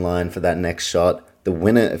right in line for that next shot, the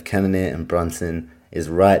winner of Cannonier and Brunson is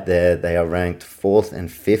right there. They are ranked 4th and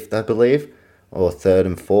 5th, I believe, or 3rd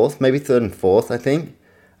and 4th, maybe 3rd and 4th, I think.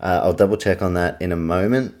 I'll double check on that in a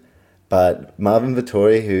moment. But Marvin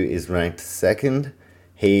Vettori, who is ranked 2nd,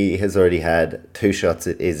 he has already had 2 shots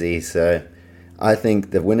at Izzy, so I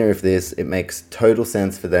think the winner of this, it makes total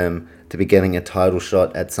sense for them to be getting a title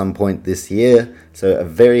shot at some point this year. So a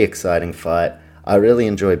very exciting fight. I really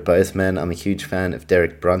enjoy both men. I'm a huge fan of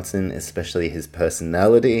Derek Brunson, especially his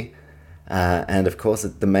personality. And of course,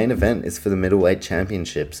 the main event is for the middleweight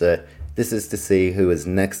championship. So this is to see who is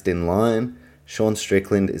next in line. Sean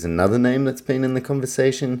Strickland is another name that's been in the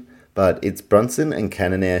conversation, but it's Brunson and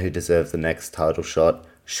Cannonier who deserve the next title shot,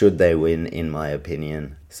 should they win, in my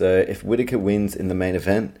opinion. So if Whittaker wins in the main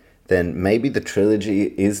event, then maybe the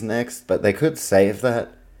trilogy is next, but they could save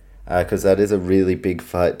that, because that is a really big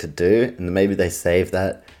fight to do, and maybe they save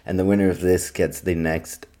that, and the winner of this gets the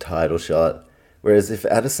next title shot. Whereas if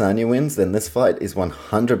Adesanya wins, then this fight is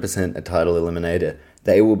 100% a title eliminator.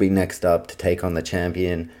 They will be next up to take on the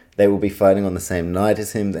champion. They will be fighting on the same night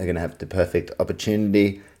as him. They're going to have the perfect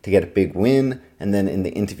opportunity to get a big win, and then in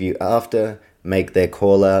the interview after, make their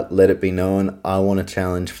call out, let it be known, I want to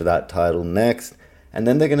challenge for that title next. And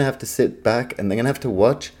then they're going to have to sit back and they're going to have to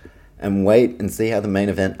watch and wait and see how the main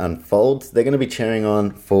event unfolds. They're going to be cheering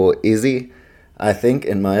on for Izzy, I think,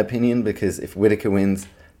 in my opinion, because if Whittaker wins,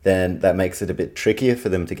 then that makes it a bit trickier for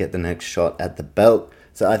them to get the next shot at the belt.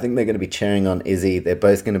 So I think they're going to be cheering on Izzy. They're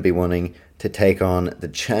both going to be wanting to take on the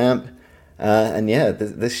champ. And yeah,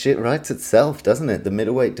 this shit writes itself, doesn't it? The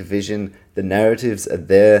middleweight division, the narratives are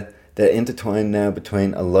there. They're intertwined now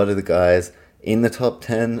between a lot of the guys in the top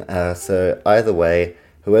 10. So either way,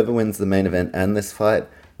 whoever wins the main event and this fight,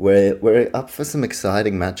 we're up for some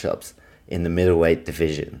exciting matchups in the middleweight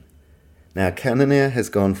division. Now, Cannonier has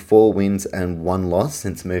gone 4 wins and 1 loss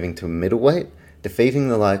since moving to middleweight, defeating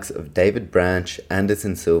the likes of David Branch,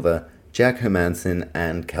 Anderson Silva, Jack Hermanson,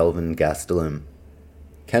 and Kelvin Gastelum.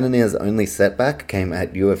 Cannonier's only setback came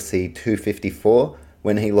at UFC 254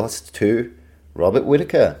 when he lost to Robert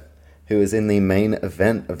Whittaker, who was in the main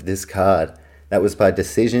event of this card. That was by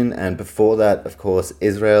decision, and before that, of course,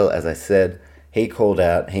 Israel, as I said, he called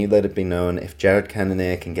out, he let it be known, if Jared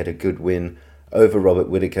Cannonier can get a good win over Robert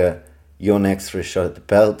Whittaker, you're next for a shot at the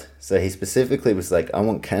belt. So he specifically was like, I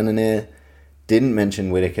want Cannonier, didn't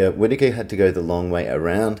mention Whittaker. Whittaker had to go the long way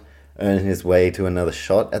around, earn his way to another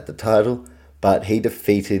shot at the title, but he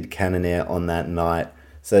defeated Cannonier on that night.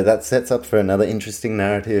 So that sets up for another interesting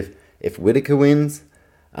narrative. If Whittaker wins,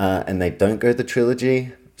 and they don't go the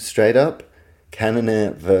trilogy straight up,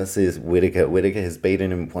 Cannonier versus Whittaker. Whittaker has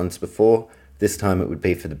beaten him once before. This time it would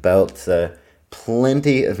be for the belt. So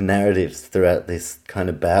plenty of narratives throughout this kind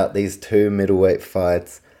of bout, these two middleweight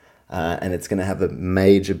fights. And it's going to have a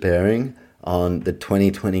major bearing on the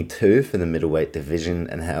 2022 for the middleweight division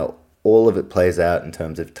and how all of it plays out in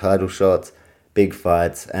terms of title shots, big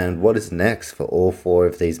fights, and what is next for all four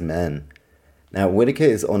of these men. Now, Whittaker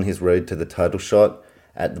is on his road to the title shot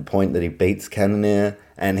at the point that he beats Cannonier,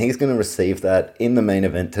 and he's going to receive that in the main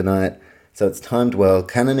event tonight. So it's timed well.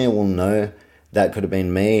 Cannonier will know that could have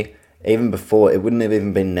been me. Even before, it wouldn't have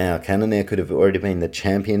even been now. Cannonier could have already been the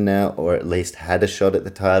champion now, or at least had a shot at the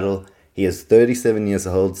title. He is 37 years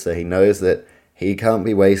old, so he knows that he can't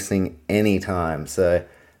be wasting any time. So,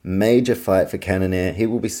 major fight for Cannonier. He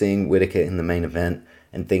will be seeing Whittaker in the main event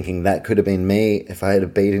and thinking, that could have been me. If I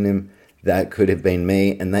had beaten him, that could have been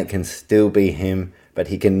me, and that can still be him. But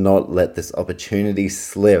he cannot let this opportunity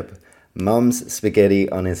slip. Mum's spaghetti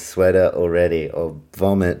on his sweater already, or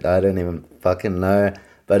vomit, I don't even fucking know.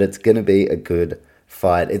 But it's going to be a good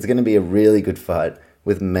fight. It's going to be a really good fight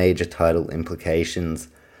with major title implications.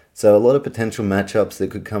 So a lot of potential matchups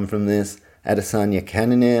that could come from this. Adesanya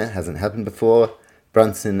Cannonier hasn't happened before.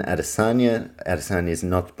 Brunson Adesanya. Adesanya's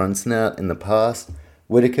knocked Brunson out in the past.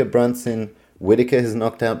 Whittaker Brunson. Whittaker has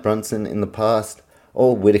knocked out Brunson in the past.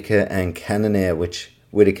 Or Whittaker and Cannonier, which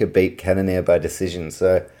Whittaker beat Cannonier by decision.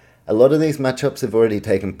 So a lot of these matchups have already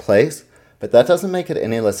taken place. But that doesn't make it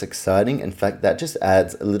any less exciting. In fact, that just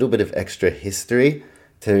adds a little bit of extra history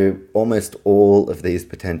to almost all of these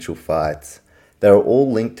potential fights. They're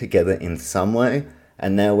all linked together in some way,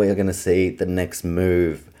 and now we're going to see the next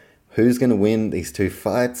move. Who's going to win these two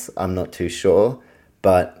fights? I'm not too sure.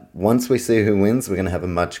 But once we see who wins, we're going to have a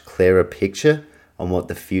much clearer picture on what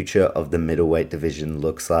the future of the middleweight division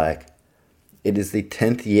looks like. It is the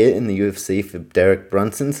 10th year in the UFC for Derek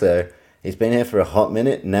Brunson, so he's been here for a hot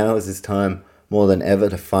minute. Now is his time more than ever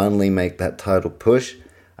to finally make that title push.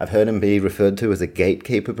 I've heard him be referred to as a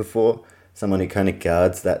gatekeeper before, someone who kind of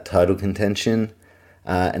guards that title contention.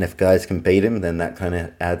 And if guys can beat him, then that kind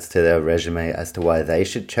of adds to their resume as to why they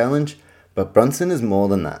should challenge. But Brunson is more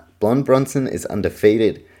than that. Blonde Brunson is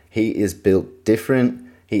undefeated. He is built different.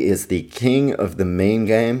 He is the king of the meme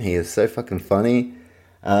game. He is so fucking funny.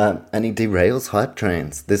 And he derails hype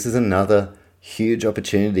trains. This is another huge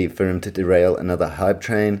opportunity for him to derail another hype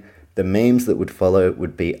train. The memes that would follow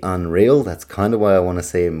would be unreal. That's kind of why I want to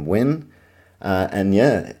see him win. And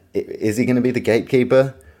yeah, is he going to be the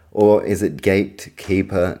gatekeeper? Or is it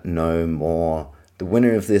gatekeeper no more? The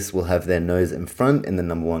winner of this will have their nose in front in the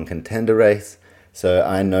number one contender race. So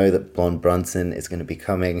I know that Blonde Brunson is going to be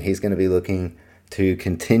coming. He's going to be looking to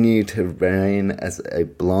continue to reign as a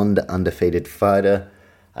blonde undefeated fighter.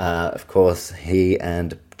 Of course, he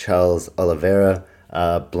and Charles Oliveira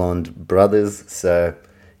are blonde brothers. So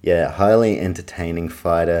yeah, highly entertaining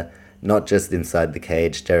fighter. Not just inside the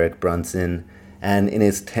cage, Derek Brunson. And in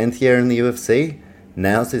his 10th year in the UFC,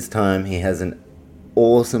 now's his time. He has an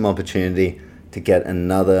awesome opportunity to get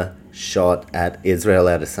another shot at Israel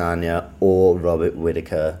Adesanya or Robert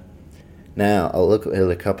Whittaker. Now, I'll look at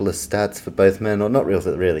a couple of stats for both men, or not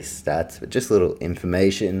really stats, but just a little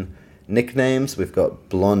information. Nicknames, we've got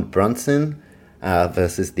Blonde Brunson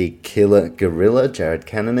versus the Killer Gorilla, Jared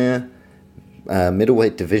Cannonier.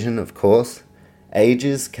 Middleweight division, of course.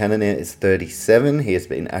 Ages, Cannonier is 37. He has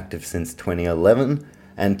been active since 2011.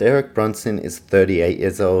 And Derek Brunson is 38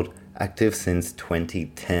 years old, active since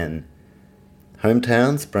 2010.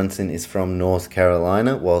 Hometowns, Brunson is from North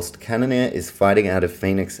Carolina, whilst Cannonier is fighting out of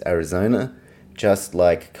Phoenix, Arizona, just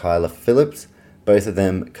like Kyler Phillips, both of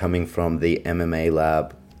them coming from the MMA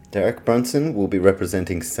lab. Derek Brunson will be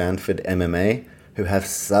representing Sanford MMA, who have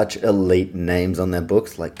such elite names on their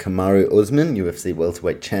books like Kamaru Usman, UFC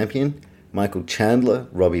welterweight champion, Michael Chandler,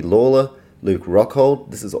 Robbie Lawler, Luke Rockhold.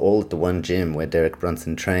 This is all at the one gym where Derek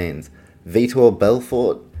Brunson trains. Vitor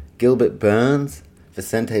Belfort, Gilbert Burns,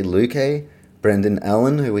 Vicente Luque, Brendan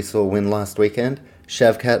Allen, who we saw win last weekend,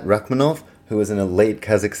 Shavkat Rakhmonov, who was an elite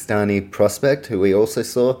Kazakhstani prospect, who we also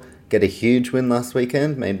saw get a huge win last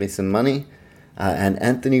weekend, made me some money, and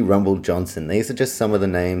Anthony Rumble Johnson. These are just some of the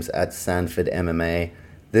names at Sanford MMA.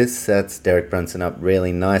 This sets Derek Brunson up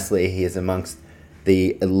really nicely. He is amongst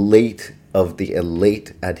the elite of the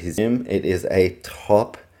elite at his gym. It is a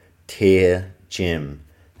top tier gym.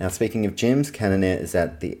 Now, speaking of gyms, Cannonier is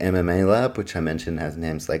at the MMA lab, which I mentioned has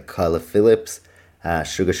names like Kyler Phillips,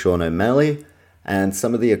 Sugar Sean O'Malley, and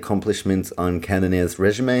some of the accomplishments on Cannonier's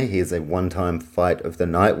resume. He is a one-time Fight of the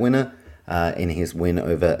Night winner in his win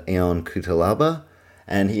over Ion Cutelaba,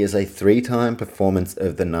 and he is a 3-time Performance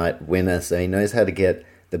of the Night winner, so he knows how to get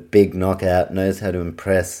the big knockout, knows how to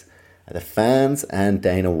impress the fans and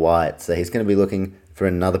Dana White. So he's going to be looking for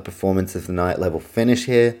another Performance of the Night level finish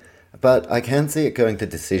here, but I can see it going to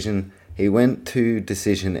decision. He went to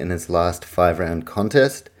decision in his last 5-round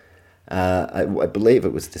contest. I believe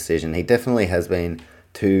it was decision. He definitely has been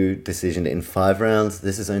to decision in 5 rounds.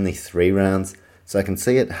 This is only 3 rounds, so I can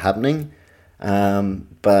see it happening.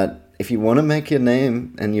 But if you want to make your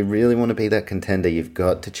name and you really want to be that contender, you've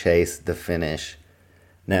got to chase the finish.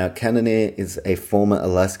 Now, Cannonier is a former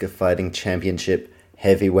Alaska Fighting Championship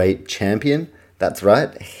heavyweight champion. That's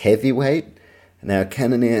right, heavyweight. Now,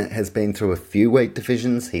 Cannonier has been through a few weight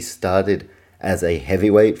divisions. He started as a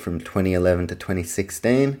heavyweight from 2011 to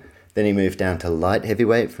 2016. Then he moved down to light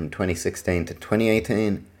heavyweight from 2016 to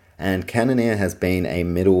 2018. And Cannonier has been a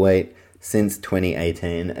middleweight since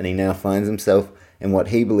 2018. And he now finds himself in what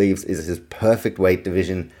he believes is his perfect weight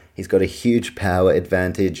division. He's got a huge power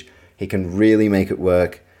advantage. He can really make it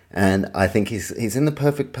work. And I think he's in the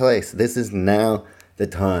perfect place. This is now the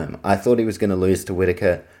time. I thought he was going to lose to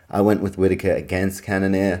Whittaker. I went with Whittaker against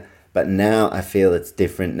Cannonier. But now I feel it's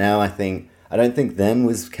different. Now I don't think then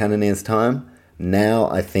was Cannonier's time. Now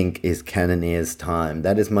I think is Cannonier's time.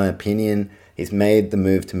 That is my opinion. He's made the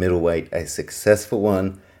move to middleweight a successful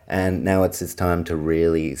one, and now it's his time to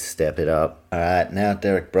really step it up. Alright, now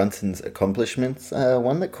Derek Brunson's accomplishments.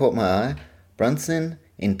 One that caught my eye. Brunson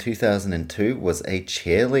in 2002 was a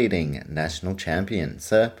cheerleading national champion.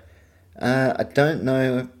 So I don't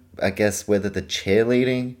know, I guess, whether the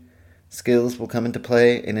cheerleading skills will come into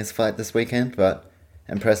play in his fight this weekend, but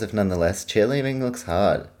impressive nonetheless. Cheerleading looks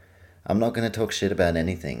hard. I'm not going to talk shit about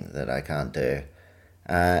anything that I can't do.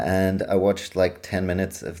 And I watched like 10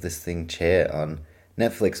 minutes of this thing Cheer on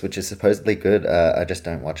Netflix, which is supposedly good. I just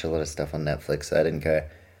don't watch a lot of stuff on Netflix, so I didn't go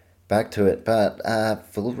back to it. But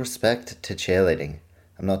full respect to cheerleading.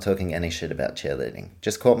 I'm not talking any shit about cheerleading.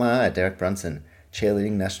 Just caught my eye, Derek Brunson,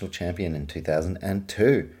 cheerleading national champion in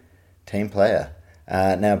 2002. Team player.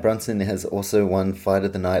 Now Brunson has also won Fight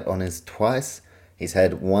of the Night honors twice. He's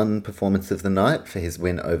had 1 Performance of the Night for his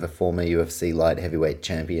win over former UFC light heavyweight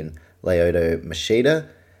champion Lyoto Machida.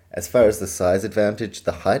 As far as the size advantage,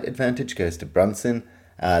 the height advantage goes to Brunson,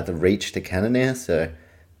 the reach to Cannonier, so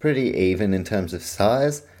pretty even in terms of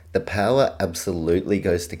size. The power absolutely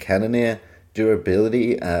goes to Cannonier.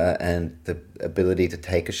 Durability and the ability to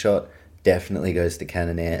take a shot definitely goes to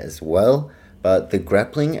Cannonier as well. But the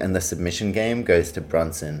grappling and the submission game goes to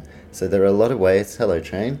Brunson. So there are a lot of ways, hello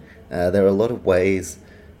train, there are a lot of ways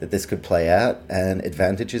that this could play out, and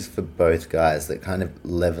advantages for both guys that kind of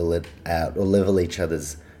level it out, or level each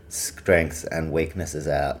other's strengths and weaknesses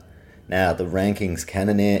out. Now, the rankings,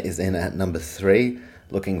 Cannonier is in at number 3,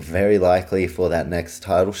 looking very likely for that next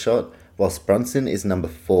title shot, whilst Brunson is number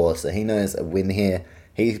 4, so he knows a win here.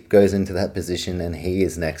 He goes into that position and he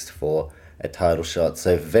is next for a title shot.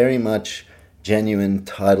 So very much genuine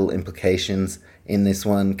title implications in this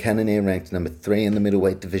one. Cannonier ranked number 3 in the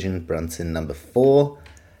middleweight division, Brunson number 4.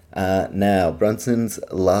 Now, Brunson's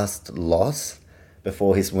last loss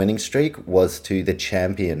before his winning streak was to the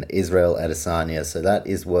champion, Israel Adesanya, so that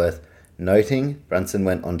is worth noting. Brunson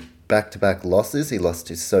went on back-to-back losses. He lost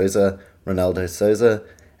to Ronaldo Souza,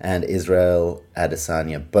 and Israel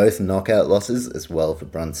Adesanya, both knockout losses as well for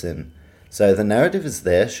Brunson. So the narrative is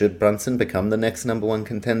there. Should Brunson become the next number 1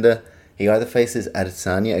 contender, he either faces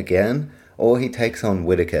Adesanya again, or he takes on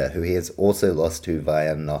Whittaker, who he has also lost to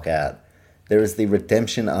via knockout. There is the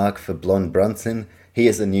redemption arc for Blonde Brunson. He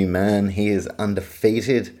is a new man. He is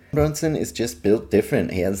undefeated. Brunson is just built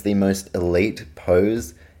different. He has the most elite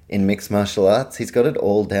pose in mixed martial arts. He's got it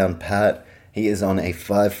all down pat. He is on a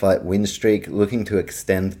 5-fight win streak, looking to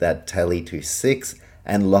extend that tally to 6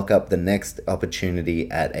 and lock up the next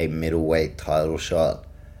opportunity at a middleweight title shot.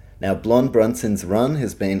 Now, Blonde Brunson's run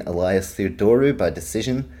has been Elias Theodorou by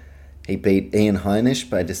decision. He beat Ian Heinisch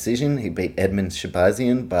by decision. He beat Edmund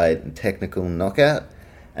Shabazian by technical knockout.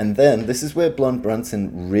 And then, this is where Blonde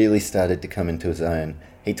Brunson really started to come into his own.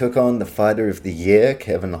 He took on the Fighter of the Year,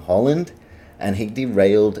 Kevin Holland, and he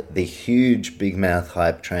derailed the huge big mouth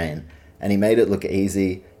hype train. And he made it look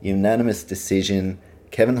easy, unanimous decision.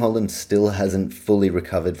 Kevin Holland still hasn't fully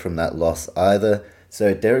recovered from that loss either.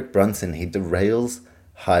 So Derek Brunson, he derails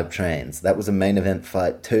hype trains. That was a main event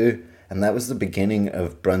fight too, and that was the beginning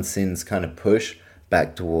of Brunson's kind of push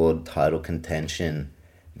back toward title contention.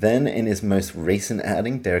 Then in his most recent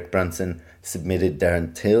outing, Derek Brunson submitted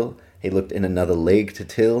Darren Till. He looked in another league to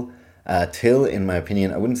Till. Till, in my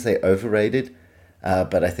opinion, I wouldn't say overrated,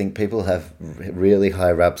 but I think people have really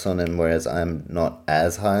high raps on him, whereas I'm not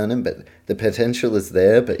as high on him. But the potential is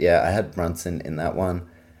there. But yeah, I had Brunson in that one,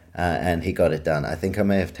 and he got it done. I think I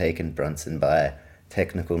may have taken Brunson by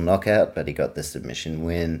technical knockout, but he got the submission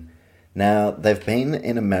win. Now, they've been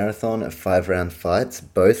in a marathon of 5-round fights,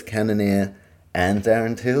 both Cannonier and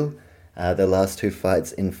Darren Till. The last 2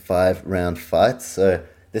 fights in 5-round fights. So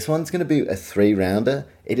this one's going to be a 3-rounder.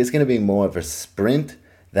 It is going to be more of a sprint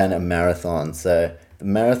than a marathon. So the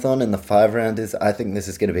marathon and the 5-rounders, I think this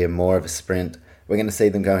is going to be more of a sprint. We're going to see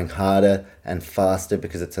them going harder and faster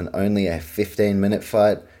because it's only a 15-minute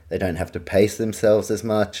fight. They don't have to pace themselves as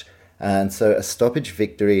much. And so a stoppage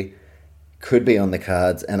victory could be on the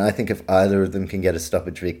cards, and I think if either of them can get a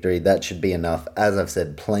stoppage victory, that should be enough, as I've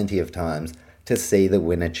said plenty of times, to see the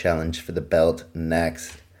winner challenge for the belt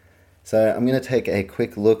next. So I'm going to take a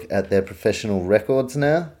quick look at their professional records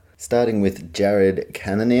now, starting with Jared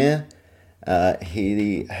Cannonier.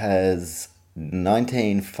 He has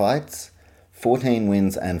 19 fights, 14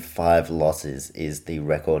 wins and 5 losses is the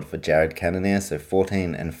record for Jared Cannonier, so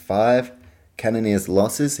 14-5. Cannonier's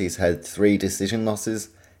losses, he's had 3 decision losses,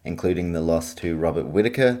 including the loss to Robert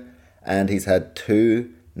Whittaker, and he's had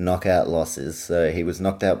 2 knockout losses. So he was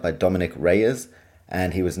knocked out by Dominic Reyes,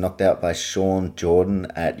 and he was knocked out by Sean Jordan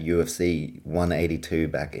at UFC 182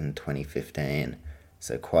 back in 2015.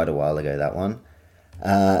 So quite a while ago, that one.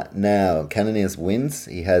 Now, Cannonier's wins,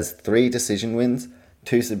 he has 3 decision wins,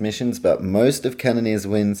 2 submissions, but most of Cannonier's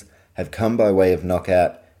wins have come by way of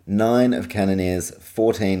knockout. 9 of Cannonier's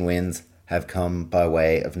 14 wins have come by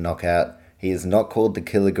way of knockout. He is not called the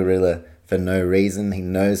Killer Gorilla for no reason. He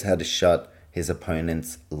knows how to shut his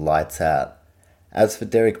opponent's lights out. As for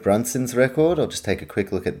Derek Brunson's record, I'll just take a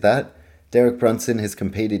quick look at that. Derek Brunson has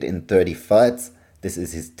competed in 30 fights. This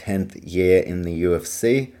is his 10th year in the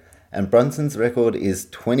UFC. And Brunson's record is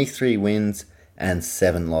 23 wins and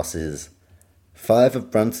 7 losses. 5 of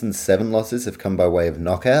Brunson's 7 losses have come by way of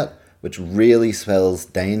knockout, which really spells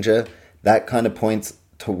danger. That kind of points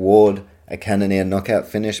toward a Cannonier knockout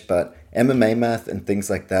finish, but MMA math and things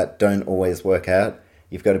like that don't always work out.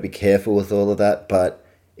 You've got to be careful with all of that, but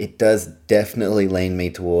it does definitely lean me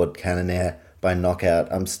toward Cannonier by knockout.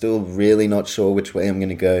 I'm still really not sure which way I'm going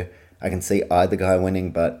to go. I can see either guy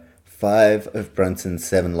winning, but 5 of Brunson's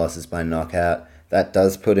 7 losses by knockout, that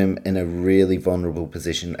does put him in a really vulnerable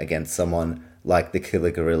position against someone like the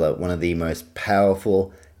Killer Gorilla, one of the most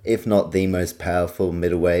powerful, if not the most powerful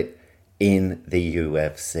middleweight in the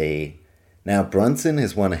UFC. Now, Brunson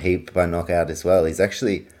has won a heap by knockout as well. He's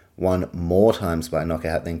actually won more times by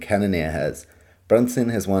knockout than Cannonier has. Brunson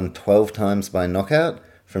has won 12 times by knockout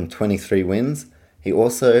from 23 wins. He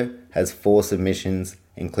also has 4 submissions,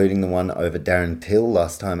 including the one over Darren Till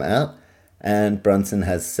last time out. And Brunson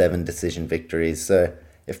has 7 decision victories. So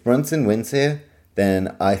if Brunson wins here,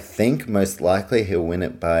 then I think most likely he'll win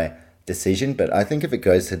it by decision. But I think if it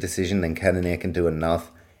goes to decision, then Cannonier can do enough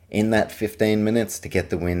in that 15 minutes to get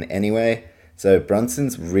the win anyway. So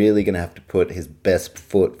Brunson's really going to have to put his best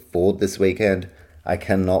foot forward this weekend. I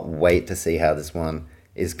cannot wait to see how this one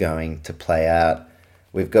is going to play out.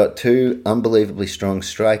 We've got 2 unbelievably strong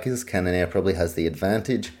strikers. Cannonier probably has the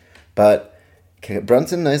advantage, but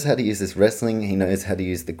Brunson knows how to use his wrestling. He knows how to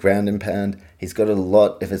use the ground and pound. He's got a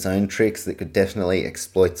lot of his own tricks that could definitely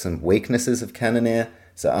exploit some weaknesses of Cannonier.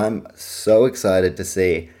 So I'm so excited to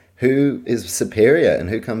see who is superior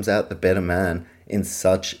and who comes out the better man in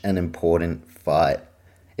such an important fight.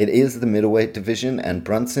 It is the middleweight division, and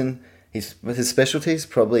Brunson, his specialty is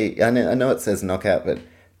probably, I know it says knockout, but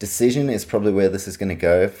decision is probably where this is going to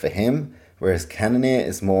go for him, whereas Cannonier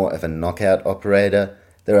is more of a knockout operator.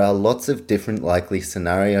 There are lots of different likely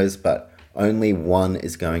scenarios, but only one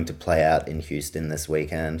is going to play out in Houston this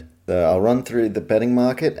weekend. So I'll run through the betting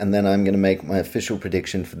market, and then I'm going to make my official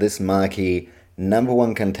prediction for this marquee number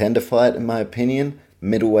 1 contender fight, in my opinion.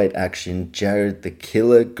 Middleweight action, Jared the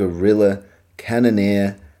Killer Gorilla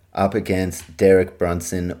Cannonier up against Derek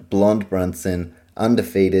Brunson. Blonde Brunson,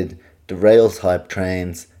 undefeated, derails hype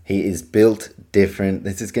trains. He is built different.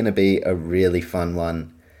 This is going to be a really fun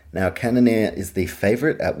one. Now, Cannonier is the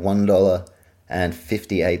favorite at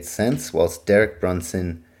 $1.58, whilst Derek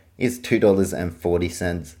Brunson is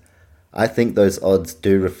 $2.40. I think those odds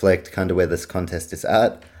do reflect kind of where this contest is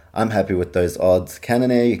at. I'm happy with those odds.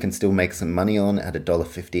 Cannonier you can still make some money on at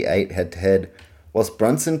 $1.58 head-to-head, whilst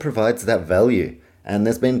Brunson provides that value. And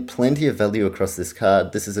there's been plenty of value across this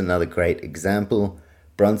card. This is another great example.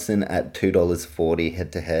 Brunson at $2.40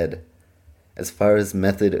 head-to-head. As far as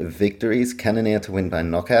method of victories, Cannonier to win by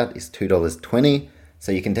knockout is $2.20,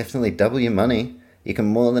 so you can definitely double your money. You can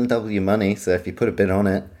more than double your money, so if you put a bet on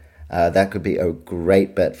it, that could be a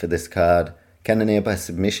great bet for this card. Cannonier by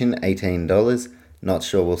submission, $18. Not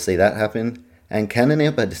sure we'll see that happen. And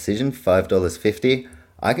Cannonier by decision, $5.50.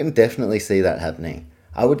 I can definitely see that happening.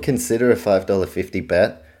 I would consider a $5.50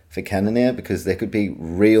 bet for Cannonier because there could be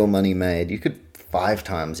real money made. You could 5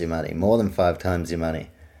 times your money, more than 5 times your money.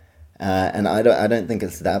 And I don't think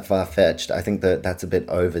it's that far-fetched. I think that that's a bit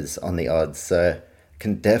overs on the odds. So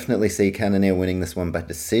can definitely see Cannonier winning this one by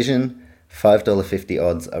decision. $5.50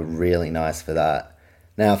 odds are really nice for that.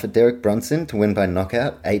 Now for Derek Brunson to win by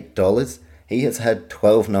knockout, $8. He has had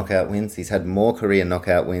 12 knockout wins. He's had more career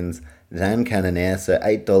knockout wins than Cannonier. So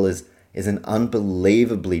 $8 is an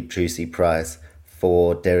unbelievably juicy price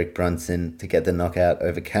for Derek Brunson to get the knockout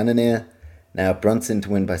over Cannonier. Now Brunson to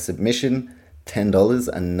win by submission, $10.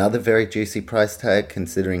 Another very juicy price tag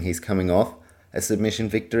considering he's coming off a submission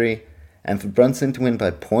victory. And for Brunson to win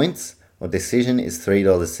by points or decision is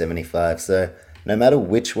 $3.75. So no matter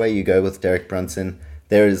which way you go with Derek Brunson,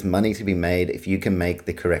 there is money to be made if you can make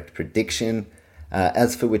the correct prediction.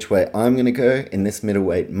 As for which way I'm going to go in this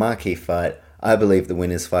middleweight marquee fight, I believe the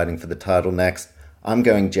winner's fighting for the title next. I'm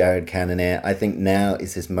going Jared Cannonier. I think now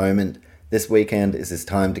is his moment. This weekend is his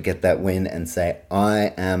time to get that win and say,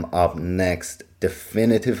 I am up next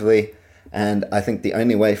definitively. And I think the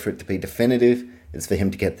only way for it to be definitive is for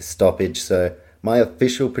him to get the stoppage. So my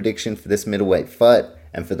official prediction for this middleweight fight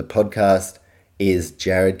and for the podcast is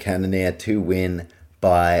Jared Cannonier to win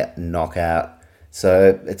by knockout.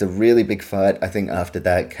 So it's a really big fight. I think after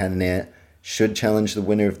that, Cannonier should challenge the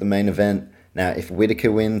winner of the main event. Now, if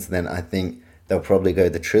Whittaker wins, then I think they'll probably go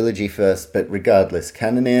the trilogy first. But regardless,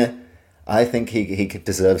 Cannonier, I think he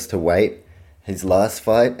deserves to wait. His last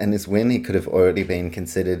fight and his win, he could have already been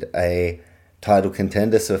considered a title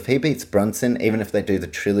contender. So if he beats Brunson, even if they do the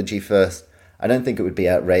trilogy first, I don't think it would be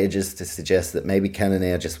outrageous to suggest that maybe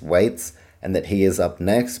Cannonier just waits and that he is up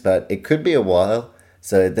next. But it could be a while.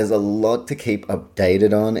 So there's a lot to keep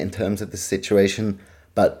updated on in terms of the situation.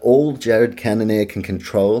 But all Jared Cannonier can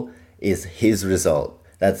control is his result.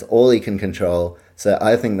 That's all he can control. So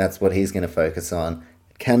I think that's what he's going to focus on.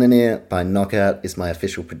 Cannonier by knockout is my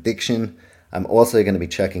official prediction. I'm also going to be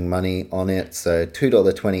chucking money on it. So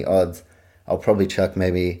 $2.20 odds. I'll probably chuck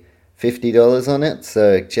maybe $50 on it.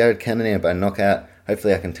 So Jared Cannonier by knockout.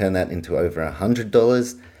 Hopefully I can turn that into over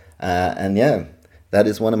 $100. And yeah, that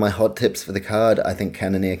is one of my hot tips for the card. I think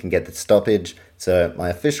Cannonier can get the stoppage. So my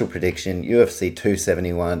official prediction, UFC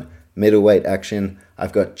 271 middleweight action.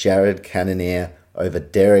 I've got Jared Cannonier over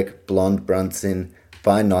Derek Blonde Brunson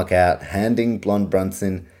by knockout, handing Blonde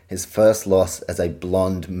Brunson his first loss as a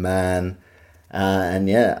blonde man. And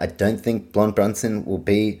yeah, I don't think Blonde Brunson will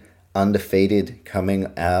be undefeated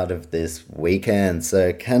coming out of this weekend.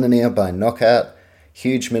 So Cannonier by knockout.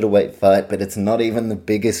 Huge middleweight fight, but it's not even the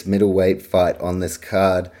biggest middleweight fight on this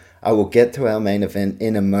card. I will get to our main event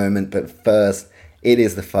in a moment, but first, it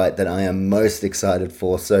is the fight that I am most excited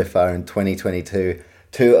for so far in 2022.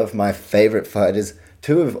 Two of my favorite fighters,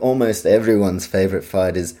 two of almost everyone's favorite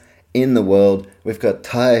fighters in the world. We've got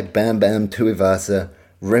Tai Bam Bam Tuivasa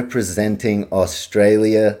representing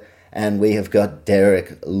Australia, and we have got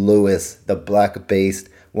Derek Lewis, the Black Beast,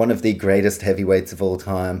 one of the greatest heavyweights of all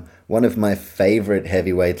time, one of my favorite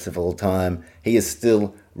heavyweights of all time. He is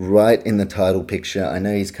still right in the title picture. I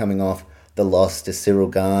know he's coming off the loss to Cyril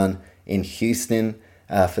Gane in Houston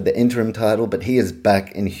for the interim title, but he is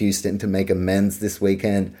back in Houston to make amends this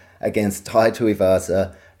weekend against Tai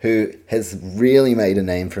Tuivasa, who has really made a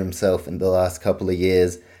name for himself in the last couple of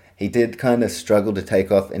years. He did kind of struggle to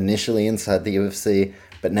take off initially inside the UFC,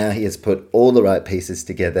 but now he has put all the right pieces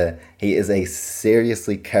together. He is a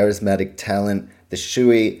seriously charismatic talent. The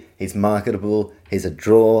shoey, he's marketable, he's a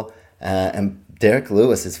draw, and Derek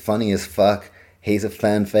Lewis is funny as fuck. He's a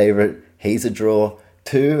fan favorite, he's a draw.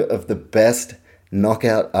 Two of the best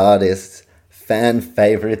knockout artists, fan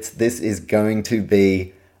favorites. This is going to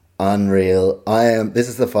be unreal. This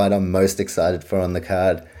is the fight I'm most excited for on the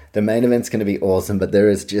card. The main event's going to be awesome, but there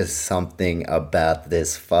is just something about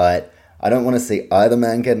this fight. I don't want to see either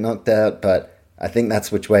man get knocked out, but I think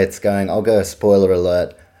that's which way it's going. I'll go spoiler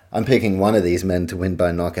alert. I'm picking one of these men to win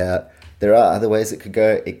by knockout. There are other ways it could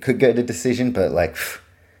go. It could go to decision, but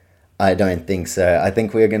I don't think so. I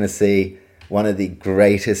think we're going to see one of the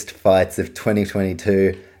greatest fights of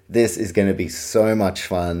 2022. This is going to be so much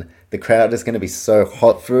fun. The crowd is going to be so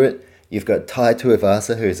hot for it. You've got Tai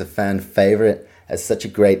Tuivasa, who is a fan favorite, has such a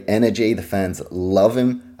great energy. The fans love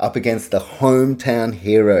him, up against the hometown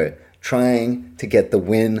hero, trying to get the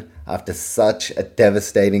win after such a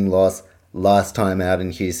devastating loss last time out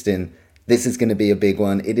in Houston. This is going to be a big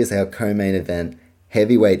one. It is our co-main event,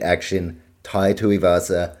 heavyweight action, Tai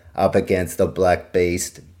Tuivasa up against the Black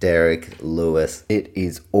Beast, Derek Lewis. It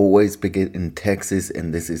is always big in Texas,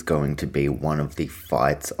 and this is going to be one of the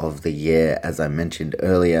fights of the year. As I mentioned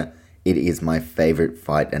earlier, it is my favorite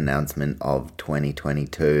fight announcement of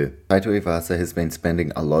 2022. Taito Ivasa has been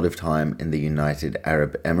spending a lot of time in the United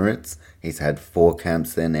Arab Emirates. He's had 4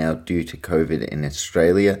 camps there now due to COVID in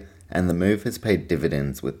Australia, and the move has paid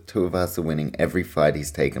dividends, with Tuivasa winning every fight he's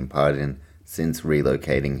taken part in since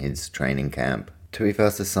relocating his training camp.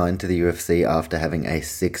 Tuivasa signed to the UFC after having a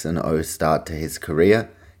 6-0 start to his career.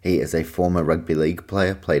 He is a former rugby league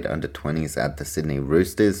player, played under 20s at the Sydney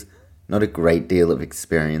Roosters. Not a great deal of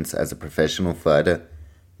experience as a professional fighter,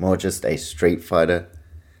 more just a street fighter,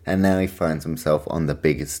 and now he finds himself on the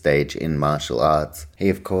biggest stage in martial arts. He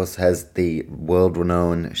of course has the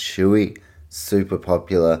world-renowned Shui, super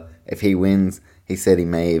popular. If he wins, he said he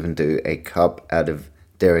may even do a cup out of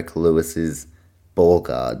Derek Lewis's ball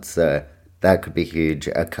guard, so that could be huge.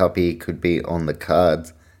 A cuppy could be on the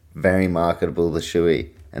cards. Very marketable, the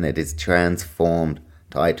Shui, and it is transformed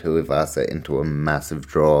Taito Ivasa into a massive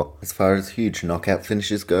draw. As far as huge knockout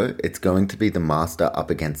finishes go, it's going to be the Master up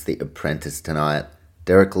against the Apprentice tonight.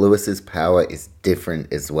 Derek Lewis's power is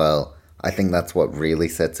different as well. I think that's what really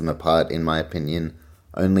sets him apart, in my opinion.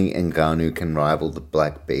 Only Ngannou can rival the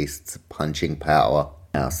Black Beast's punching power.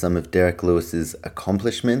 Now, some of Derek Lewis's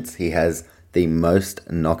accomplishments: he has the most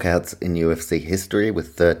knockouts in UFC history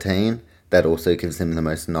with 13. That also gives him the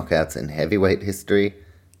most knockouts in heavyweight history.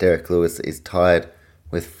 Derek Lewis is tied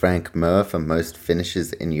with Frank Mir for most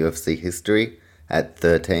finishes in UFC history at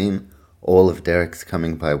 13. All of Derek's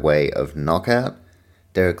coming by way of knockout.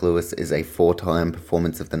 Derek Lewis is a 4-time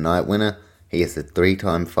Performance of the Night winner. He is a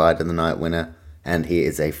 3-time Fight of the Night winner. And he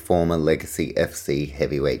is a former Legacy FC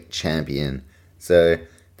heavyweight champion. So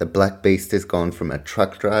the Black Beast has gone from a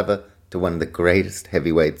truck driver to one of the greatest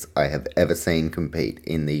heavyweights I have ever seen compete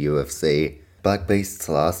in the UFC. Black Beast's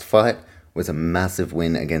last fight was a massive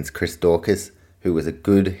win against Chris Daukaus, who was a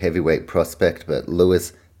good heavyweight prospect, but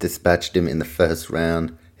Lewis dispatched him in the first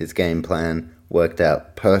round. His game plan worked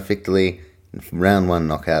out perfectly. Round 1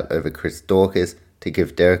 knockout over Chris Daukaus to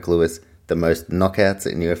give Derek Lewis the most knockouts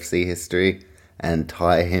in UFC history and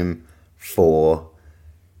tie him for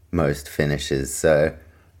most finishes. So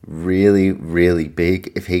really, really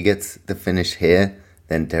big. If he gets the finish here,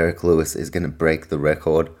 then Derek Lewis is going to break the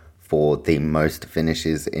record for the most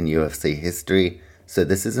finishes in UFC history. So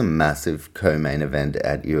this is a massive co-main event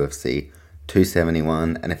at UFC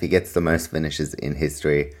 271, and if he gets the most finishes in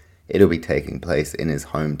history, it'll be taking place in his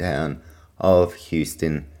hometown of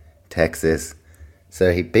Houston, Texas.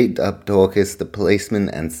 So he beat up Daukaus, the policeman,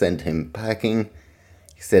 and sent him packing.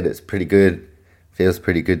 He said it's pretty good. Feels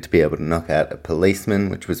pretty good to be able to knock out a policeman,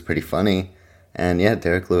 which was pretty funny. And yeah,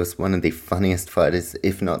 Derek Lewis, one of the funniest fighters,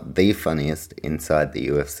 if not the funniest, inside the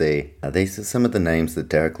UFC. Now, these are some of the names that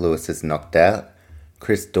Derek Lewis has knocked out: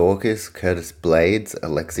 Chris Daukaus, Curtis Blades,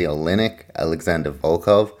 Alexei Oleinik, Alexander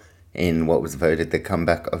Volkov in what was voted the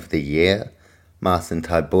comeback of the year, Marcin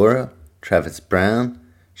Tybura, Travis Brown,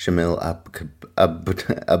 Shamil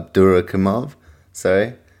Abdurakhimov,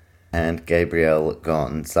 and Gabriel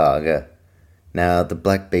Gonzaga. Now, the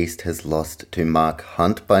Black Beast has lost to Mark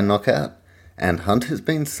Hunt by knockout, and Hunt has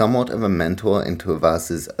been somewhat of a mentor in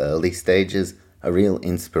Tuivasa's early stages, a real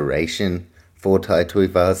inspiration for Taito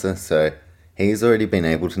Ivasa, so he's already been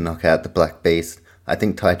able to knock out the Black Beast. I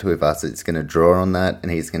think Taito Ivasa is going to draw on that,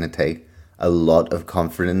 and he's going to take a lot of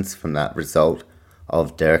confidence from that result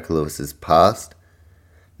of Derek Lewis's past.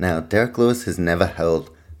 Now, Derek Lewis has never held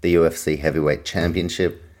the UFC Heavyweight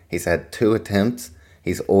Championship. He's had 2 attempts.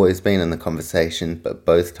 He's always been in the conversation, but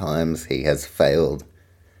both times he has failed.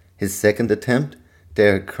 His second attempt,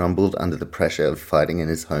 Derek crumbled under the pressure of fighting in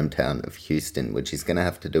his hometown of Houston, which he's going to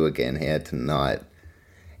have to do again here tonight.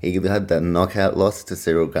 He had that knockout loss to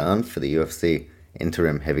Cyril Gane for the UFC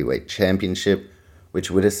Interim Heavyweight Championship, which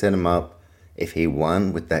would have set him up if he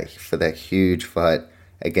won for that huge fight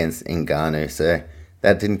against Ngannou. So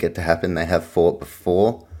that didn't get to happen. They have fought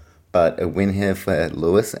before, but a win here for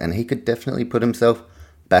Lewis, and he could definitely put himself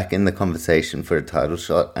back in the conversation for a title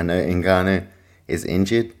shot. I know Ngannou is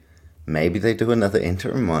injured. Maybe they do another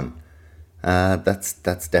interim one. That's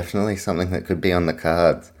definitely something that could be on the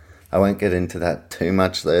cards. I won't get into that too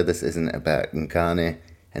much though. This isn't about Ngannou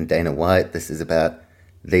and Dana White. This is about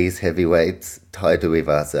these heavyweights, Taito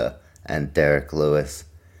Ivasa and Derek Lewis.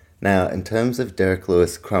 Now, in terms of Derek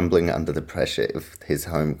Lewis crumbling under the pressure of his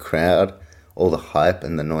home crowd, all the hype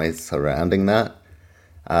and the noise surrounding that,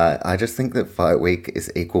 I just think that Fight Week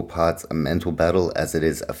is equal parts a mental battle as it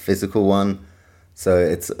is a physical one. So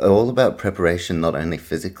it's all about preparation, not only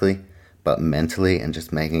physically, but mentally, and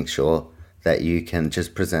just making sure that you can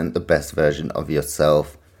just present the best version of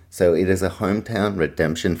yourself. So it is a hometown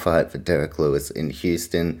redemption fight for Derek Lewis in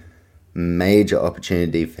Houston. Major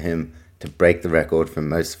opportunity for him to break the record for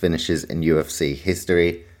most finishes in UFC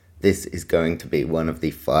history. This is going to be one of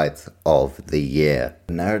the fights of the year.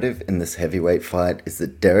 The narrative in this heavyweight fight is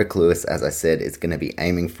that Derek Lewis, as I said, is going to be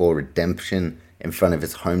aiming for redemption in front of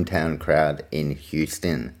his hometown crowd in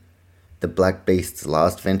Houston. The Black Beast's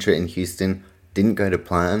last venture in Houston didn't go to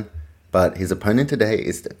plan, but his opponent today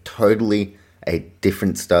is totally a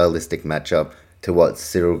different stylistic matchup to what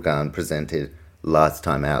Cyril Gane presented last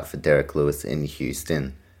time out for Derek Lewis in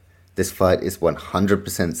Houston. This fight is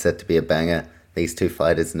 100% set to be a banger. These two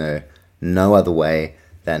fighters know no other way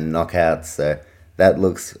than knockouts, so that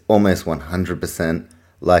looks almost 100%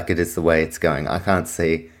 like it is the way it's going. I can't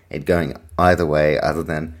see it going either way other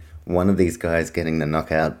than one of these guys getting the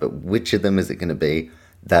knockout, but which of them is it going to be?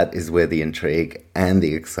 That is where the intrigue and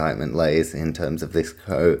the excitement lays in terms of this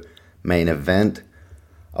co-main event.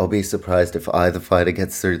 I'll be surprised if either fighter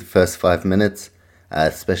gets through the first 5 minutes,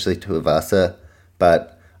 especially Tuivasa,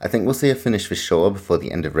 but I think we'll see a finish for sure before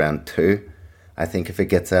the end of round 2. I think if it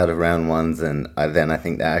gets out of round 1, then I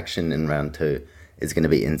think the action in round 2 is going to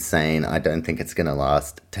be insane. I don't think it's going to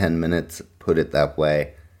last 10 minutes, put it that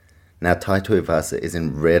way. Now, Tai Tuivasa is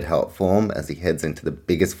in red hot form as he heads into the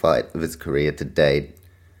biggest fight of his career to date.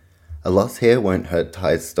 A loss here won't hurt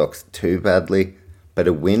Tai's stocks too badly, but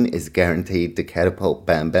a win is guaranteed to catapult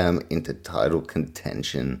Bam Bam into title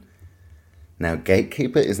contention. Now,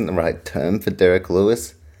 gatekeeper isn't the right term for Derek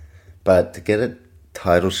Lewis, but to get a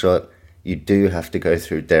title shot, you do have to go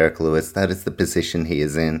through Derek Lewis. That is the position he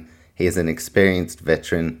is in. He is an experienced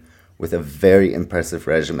veteran with a very impressive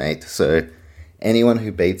resume, so anyone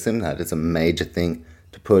who beats him, that is a major thing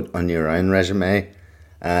to put on your own resume.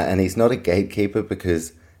 And he's not a gatekeeper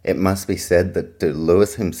because it must be said that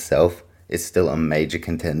Lewis himself is still a major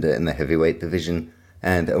contender in the heavyweight division,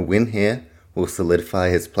 and a win here will solidify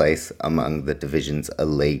his place among the division's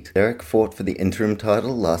elite. Derek fought for the interim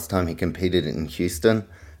title last time he competed in Houston,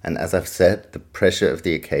 and as I've said, the pressure of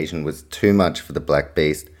the occasion was too much for the Black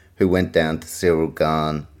Beast, who went down to Cyril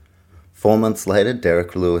Gane. 4 months later,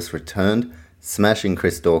 Derek Lewis returned, smashing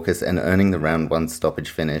Chris Daukaus and earning the round 1 stoppage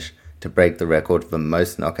finish to break the record for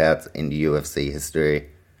most knockouts in UFC history.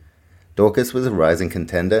 Daukaus was a rising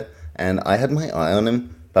contender, and I had my eye on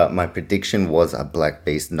him, but my prediction was a Black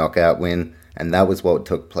Beast knockout win, and that was what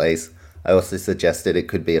took place. I also suggested it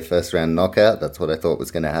could be a first round knockout. That's what I thought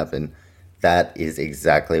was going to happen. That is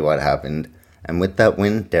exactly what happened, and with that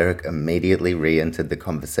win, Derek immediately re-entered the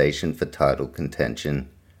conversation for title contention.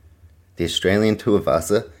 The Australian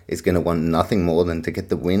Tuivasa is going to want nothing more than to get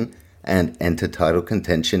the win and enter title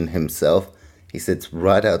contention himself. He sits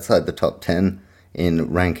right outside the top 10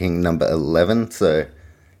 in ranking number 11, so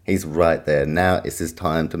he's right there. Now is his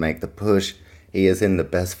time to make the push. He is in the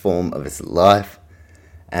best form of his life,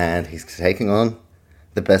 and he's taking on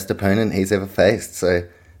the best opponent he's ever faced, so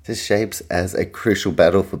this shapes as a crucial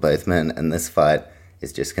battle for both men, and this fight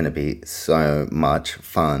is just going to be so much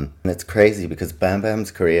fun. And it's crazy because Bam Bam's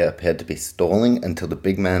career appeared to be stalling until the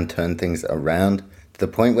big man turned things around to the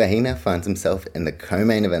point where he now finds himself in the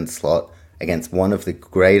co-main event slot against one of the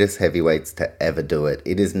greatest heavyweights to ever do it.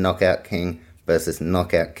 It is Knockout King versus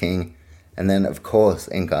Knockout King. And then, of course,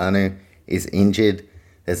 Ngannou is injured.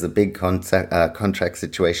 There's a big contract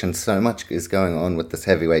situation. So much is going on with this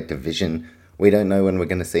heavyweight division. We don't know when we're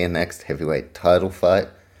going to see a next heavyweight title fight.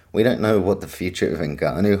 We don't know what the future of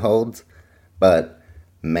Ngannou holds. But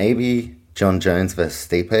maybe John Jones versus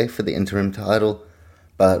Stipe for the interim title.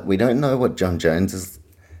 But we don't know what John Jones's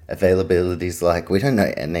availability is like. We don't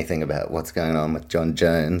know anything about what's going on with John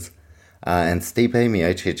Jones. And Stipe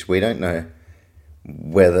Miocic, we don't know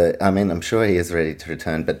whether... I mean, I'm sure he is ready to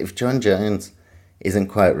return. But if John Jones isn't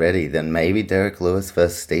quite ready, then maybe Derek Lewis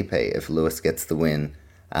versus Stipe if Lewis gets the win.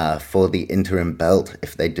 For the interim belt,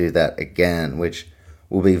 if they do that again, which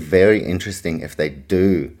will be very interesting if they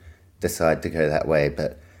do decide to go that way.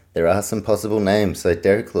 But there are some possible names. So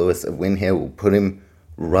Derek Lewis, a win here will put him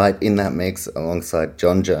right in that mix alongside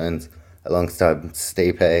John Jones, alongside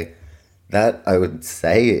Stipe. That, I would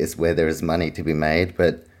say, is where there is money to be made.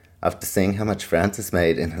 But after seeing how much Francis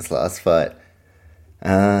made in his last fight,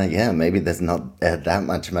 maybe there's not that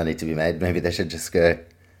much money to be made. Maybe they should just go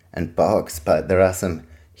and box. But there are some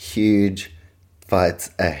huge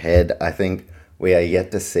fights ahead. I think we are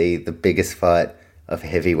yet to see the biggest fight of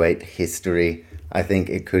heavyweight history. I think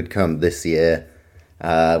it could come this year.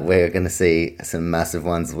 We're going to see some massive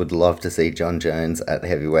ones. Would love to see John Jones at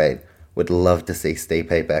heavyweight. Would love to see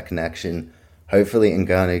Stipe back in action. Hopefully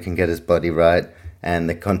Ngannou can get his body right and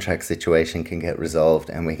the contract situation can get resolved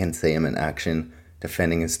and we can see him in action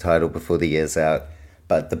defending his title before the year's out.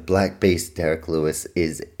 But the Black Beast, Derek Lewis,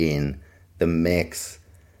 is in the mix.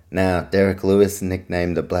 Now, Derek Lewis,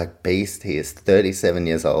 nicknamed the Black Beast, he is 37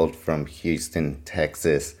 years old from Houston,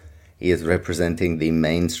 Texas. He is representing the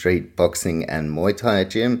Main Street Boxing and Muay Thai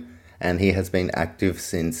gym, and he has been active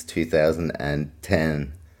since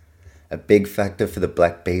 2010. A big factor for the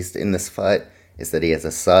Black Beast in this fight is that he has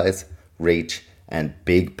a size, reach, and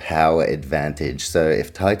big power advantage. So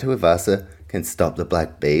if Tai Tuivasa can stop the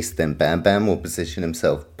Black Beast, then Bam Bam will position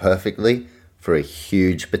himself perfectly for a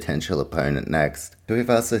huge potential opponent next.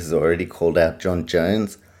 Tuivasa has already called out John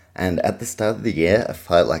Jones, and at the start of the year, a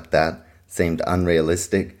fight like that seemed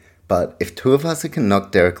unrealistic. But if Tuivasa can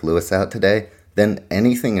knock Derek Lewis out today, then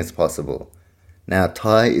anything is possible. Now,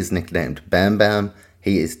 Tai is nicknamed Bam Bam.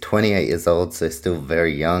 He is 28 years old, so still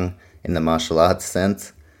very young in the martial arts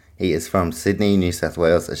sense. He is from Sydney, New South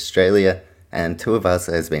Wales, Australia, and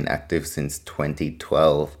Tuivasa has been active since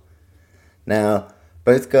 2012. Now,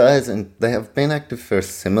 both guys, and they have been active for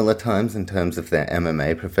similar times in terms of their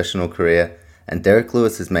MMA professional career, and Derek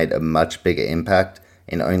Lewis has made a much bigger impact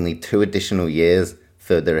in only 2 additional years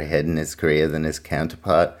further ahead in his career than his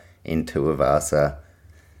counterpart in Tuivasa.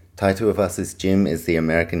 Tai Tuivasa's gym is the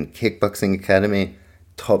American Kickboxing Academy,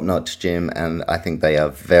 top-notch gym, and I think they are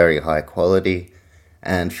very high quality.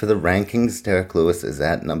 And for the rankings, Derek Lewis is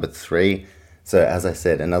at number 3, so as I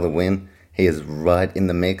said, another win. He is right in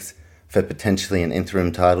the mix for potentially an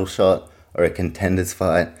interim title shot or a contenders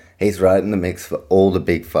fight. He's right in the mix for all the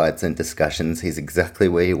big fights and discussions. He's exactly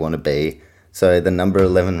where you want to be. So the number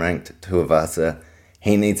 11 ranked Tuivasa,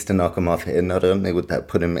 he needs to knock him off here. Not only would that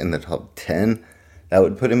put him in the top 10, that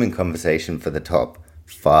would put him in conversation for the top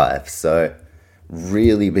 5. So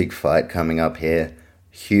really big fight coming up here.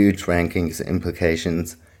 Huge rankings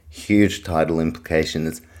implications, huge title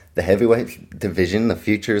implications. The heavyweight division, the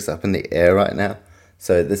future is up in the air right now.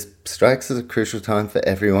 So this strikes as a crucial time for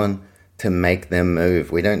everyone to make their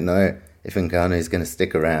move. We don't know if Ngannou is going to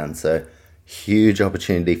stick around. So huge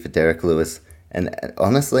opportunity for Derek Lewis. And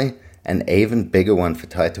honestly, an even bigger one for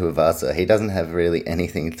Tai Tuivasa. He doesn't have really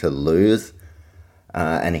anything to lose.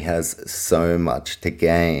 And he has so much to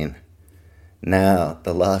gain. Now,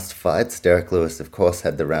 the last fights, Derek Lewis, of course,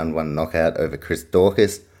 had the round 1 knockout over Chris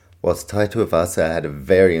Daukaus, whilst Tai Tuivasa had a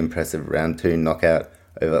very impressive round 2 knockout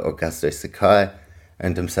over Augusto Sakai.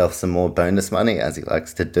 Earned himself some more bonus money, as he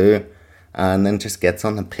likes to do, and then just gets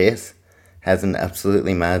on the piss. Has an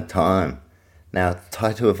absolutely mad time. Now,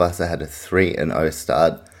 Tai Tuivasa had a 3-0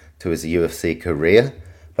 start to his UFC career,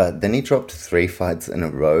 but then he dropped 3 fights in a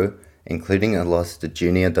row, including a loss to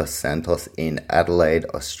Junior Dos Santos in Adelaide,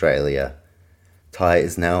 Australia. Tai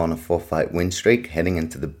is now on a 4-fight win streak, heading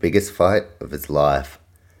into the biggest fight of his life.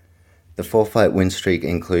 The 4-fight win streak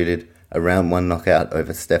included a round 1 knockout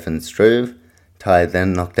over Stefan Struve. Tai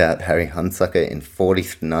then knocked out Harry Hunsucker in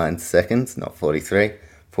 49 seconds, not 43,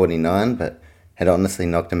 49, but had honestly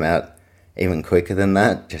knocked him out even quicker than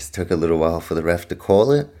that. Just took a little while for the ref to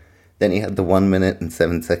call it. Then he had the 1 minute and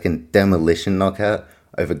 7 second demolition knockout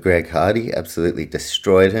over Greg Hardy, absolutely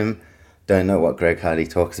destroyed him. Don't know what Greg Hardy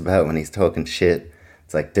talks about when he's talking shit.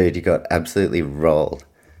 It's like, dude, you got absolutely rolled.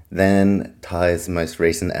 Then Tai's most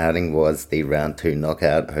recent outing was the round 2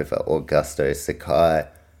 knockout over Augusto Sakai.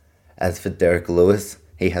 As for Derek Lewis,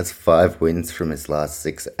 he has 5 wins from his last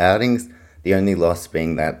 6 outings, the only loss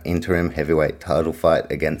being that interim heavyweight title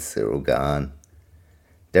fight against Cyril Gane.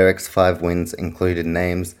 Derek's 5 wins included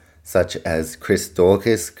names such as Chris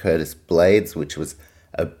Daukaus, Curtis Blades, which was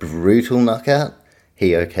a brutal knockout,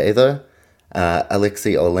 he okay though,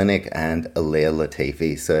 Alexei Oleinik and Ilir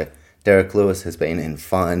Latifi. So Derek Lewis has been in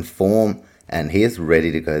fine form and he is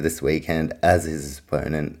ready to go this weekend, as is his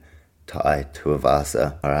opponent Tai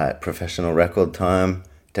Tuivasa. Alright, professional record time.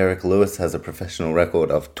 Derek Lewis has a professional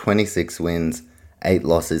record of 26 wins, 8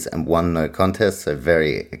 losses and 1 no contest, so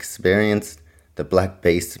very experienced. The Black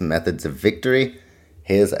Beast methods of victory.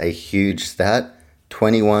 Here's a huge stat.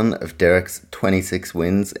 21 of Derek's 26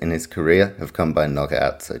 wins in his career have come by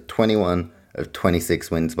knockout. So 21 of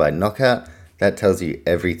 26 wins by knockout. That tells you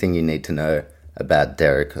everything you need to know about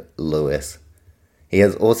Derek Lewis. He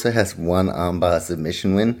also has 1 armbar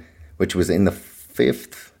submission win, which was in the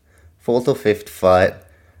 4th or 5th fight,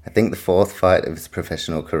 I think the 4th fight of his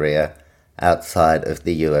professional career outside of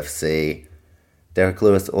the UFC. Derek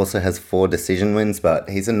Lewis also has 4 decision wins, but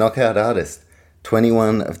he's a knockout artist.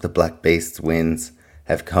 21 of the Black Beast's wins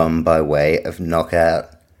have come by way of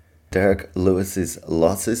knockout. Derek Lewis's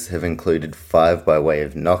losses have included 5 by way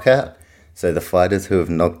of knockout. So the fighters who have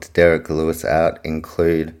knocked Derek Lewis out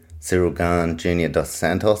include Cyril Gane, Junior Dos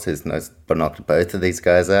Santos, who's knocked both of these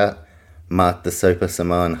guys out. Mark the Super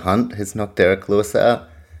Samoan Hunt, who's knocked Derek Lewis out.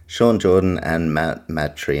 Sean Jordan and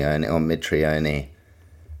Mitrione.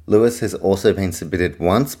 Lewis has also been submitted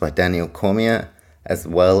once by Daniel Cormier, as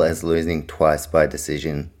well as losing twice by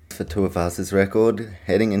decision. For Tuivasa's record,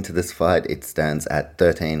 heading into this fight, it stands at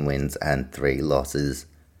 13 wins and 3 losses.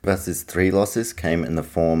 Tuivasa's 3 losses came in the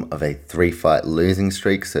form of a 3-fight losing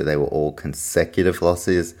streak, so they were all consecutive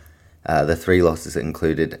losses. The 3 losses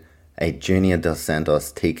included a Junior Dos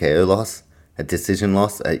Santos TKO loss, a decision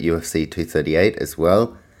loss at UFC 238 as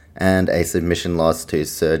well, and a submission loss to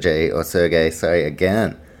Sergey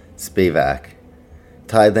Spivak.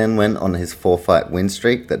 Tai then went on his 4-fight win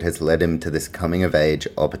streak that has led him to this coming-of-age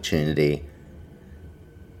opportunity.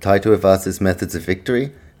 Tai Tuivasa's methods of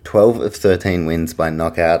victory: 12 of 13 wins by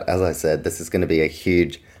knockout. As I said, this is going to be a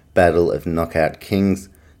huge battle of knockout kings.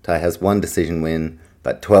 Tai has 1 decision win,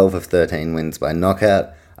 but 12 of 13 wins by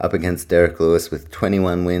knockout, up against Derek Lewis with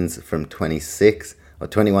 21 wins from 26, or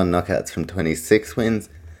 21 knockouts from 26 wins.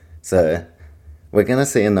 So, we're going to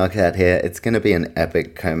see a knockout here. It's going to be an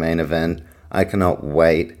epic co-main event. I cannot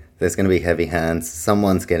wait. There's going to be heavy hands.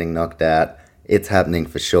 Someone's getting knocked out. It's happening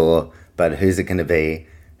for sure. But who's it going to be?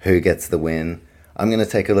 Who gets the win? I'm going to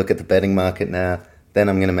take a look at the betting market now. Then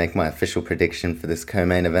I'm going to make my official prediction for this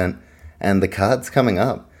co-main event. And the card's coming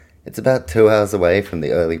up. It's about 2 hours away from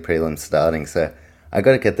the early prelims starting, so I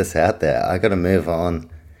got to get this out there. I got to move on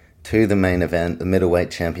to the main event, the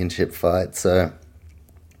middleweight championship fight. So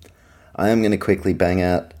I am going to quickly bang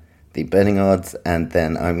out the betting odds, and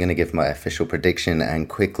then I'm going to give my official prediction and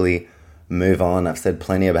quickly move on. I've said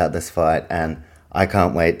plenty about this fight, and I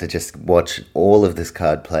can't wait to just watch all of this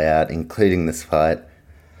card play out, including this fight.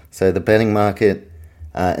 So the betting market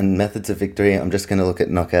and methods of victory, I'm just going to look at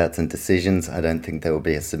knockouts and decisions. I don't think there will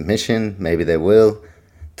be a submission. Maybe there will.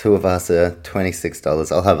 Tuivasa,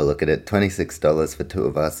 $26. I'll have a look at it. $26 for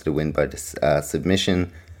Tuivasa to win by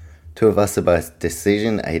submission. Tuivasa by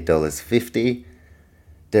decision, $8.50.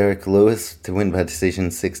 Derek Lewis to win by decision,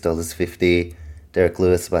 $6.50. Derek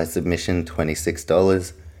Lewis by submission,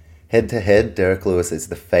 $26. Head-to-head, Derek Lewis is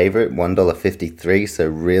the favorite, $1.53, so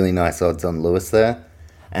really nice odds on Lewis there.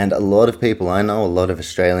 And a lot of people I know, a lot of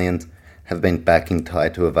Australians, have been backing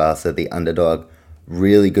Tai Tuivasa, the underdog.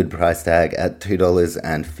 Really good price tag at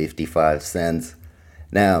 $2.55.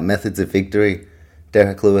 Now, methods of victory.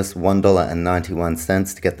 Derek Lewis,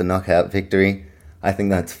 $1.91 to get the knockout victory. I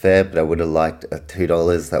think that's fair, but I would have liked a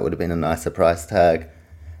 $2. That would have been a nicer price tag.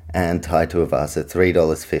 And Tai Tuivasa,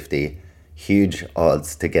 $3.50. Huge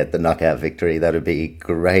odds to get the knockout victory. That would be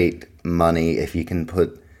great money if you can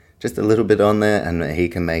put just a little bit on there and he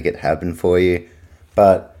can make it happen for you.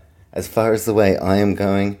 But as far as the way I am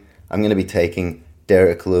going, I'm going to be taking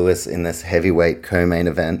Derek Lewis in this heavyweight co-main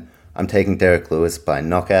event. I'm taking Derek Lewis by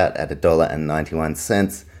knockout at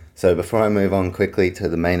 $1.91. So before I move on quickly to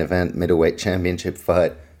the main event, middleweight championship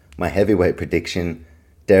fight, my heavyweight prediction: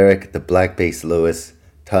 Derek the Black Beast Lewis,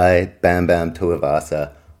 Tai Bam Bam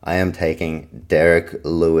Tuivasa. I am taking Derek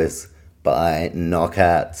Lewis by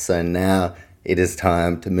knockout. So now it is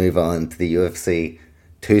time to move on to the UFC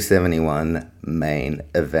 271 main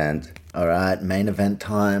event. Alright, main event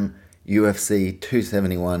time. UFC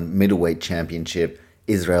 271 middleweight championship.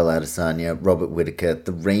 Israel Adesanya, Robert Whittaker.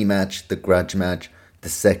 The rematch, the grudge match, the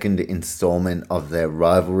second installment of their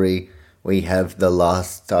rivalry. We have the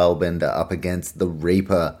last stylebender up against the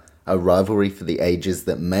Reaper. A rivalry for the ages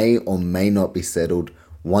that may or may not be settled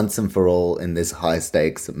once and for all in this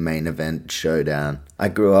high-stakes main event showdown. I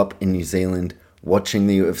grew up in New Zealand watching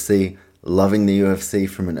the UFC, loving the UFC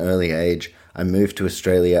from an early age. I moved to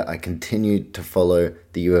Australia. I continued to follow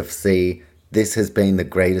the UFC. This has been the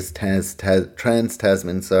greatest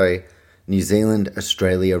trans-Tasman, New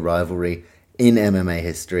Zealand-Australia rivalry in MMA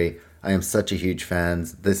history. I am such a huge fan.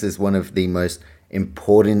 This is one of the most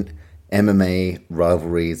important MMA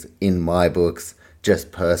rivalries in my books,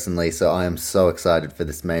 just personally, so I am so excited for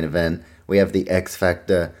this main event. We have the X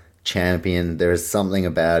Factor champion. There is something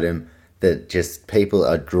about him that just people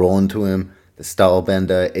are drawn to him. The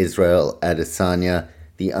stylebender, Israel Adesanya,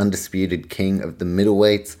 the undisputed king of the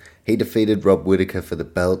middleweights. He defeated Rob Whittaker for the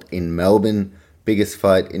belt in Melbourne, biggest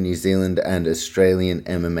fight in New Zealand and Australian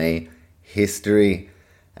MMA history.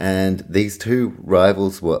 And these two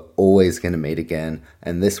rivals were always going to meet again.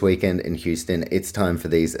 And this weekend in Houston, it's time for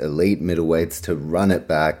these elite middleweights to run it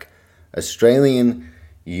back. Australian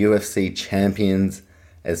UFC champions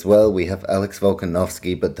as well. We have Alex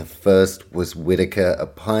Volkanovski, but the first was Whittaker, a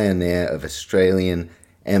pioneer of Australian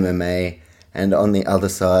MMA. And on the other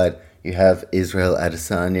side, you have Israel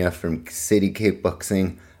Adesanya from City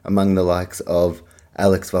Kickboxing, among the likes of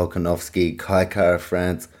Alex Volkanovski, Kai Kara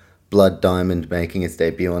France, Blood Diamond making his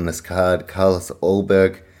debut on this card, Carlos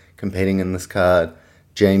Ulberg competing in this card,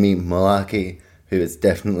 Jamie Mullarkey, who is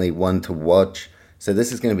definitely one to watch. So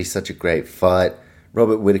this is going to be such a great fight.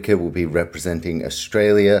 Robert Whittaker will be representing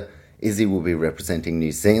Australia, Izzy will be representing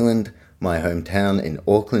New Zealand, my hometown in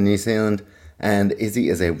Auckland, New Zealand, and Izzy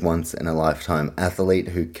is a once-in-a-lifetime athlete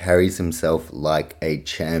who carries himself like a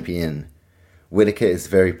champion. Whittaker is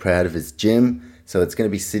very proud of his gym, so it's going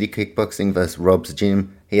to be City Kickboxing versus Rob's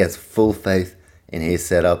gym. He has full faith in his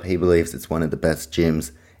setup. He believes it's one of the best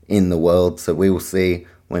gyms in the world, so we will see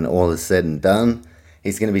when all is said and done.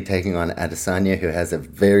 He's going to be taking on Adesanya, who has a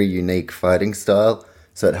very unique fighting style,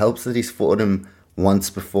 so it helps that he's fought him once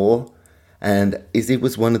before. And Izzy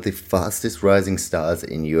was one of the fastest rising stars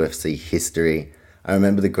in UFC history. I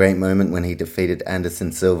remember the great moment when he defeated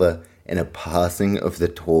Anderson Silva in a passing of the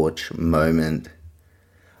torch moment.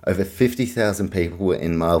 Over 50,000 people were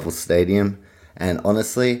in Marvel Stadium, and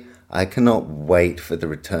honestly, I cannot wait for the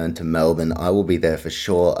return to Melbourne. I will be there for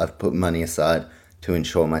sure. I've put money aside to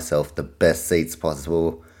ensure myself the best seats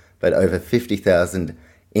possible. But over 50,000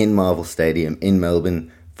 in Marvel Stadium in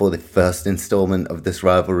Melbourne for the first installment of this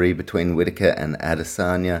rivalry between Whittaker and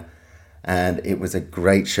Adesanya, and it was a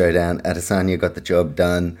great showdown. Adesanya got the job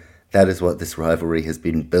done. That is what this rivalry has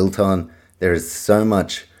been built on. There is so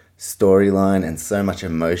much storyline and so much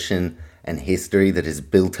emotion and history that is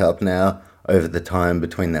built up now over the time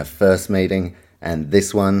between their first meeting and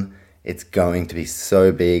this one. It's going to be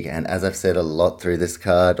so big, and as I've said a lot through this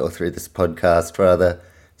card, or through this podcast rather,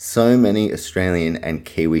 so many Australian and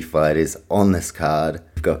Kiwi fighters on this card.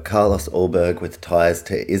 You've got Carlos Ulberg with ties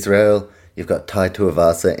to Israel. You've got Tai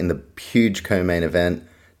Tuivasa in the huge co-main event.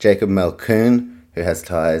 Jacob Malkoon, who has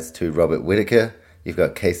ties to Robert Whittaker. You've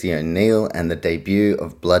got Casey O'Neill and the debut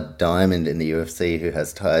of Blood Diamond in the UFC, who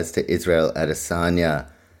has ties to Israel Adesanya.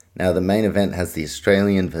 Now, the main event has the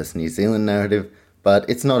Australian versus New Zealand narrative, but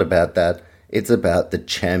it's not about that. It's about the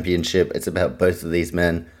championship. It's about both of these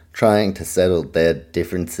men trying to settle their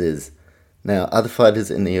differences. Now, other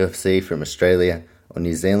fighters in the UFC from Australia or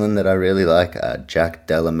New Zealand that I really like are Jack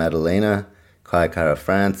Della Maddalena, Kai Kara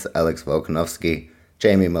France, Alex Volkanovski,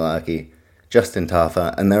 Jamie Mullarkey, Justin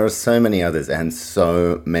Tafa, and there are so many others and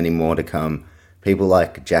so many more to come. People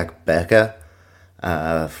like Jack Becker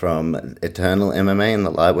from Eternal MMA in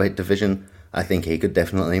the lightweight division. I think he could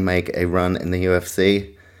definitely make a run in the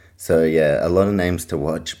UFC. So yeah, a lot of names to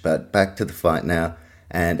watch, but back to the fight now.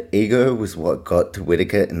 And ego was what got to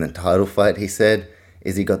Whittaker in the title fight, he said.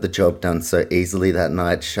 Izzy got the job done so easily that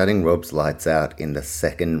night, shutting Rob's lights out in the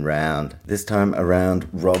second round. This time around,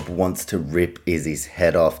 Rob wants to rip Izzy's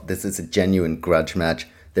head off. This is a genuine grudge match.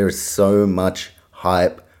 There is so much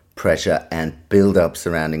hype, pressure, and build-up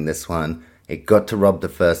surrounding this one. It got to Rob the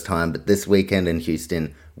first time, but this weekend in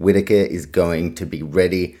Houston, Whittaker is going to be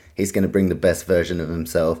ready. He's going to bring the best version of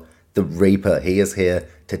himself. The Reaper, he is here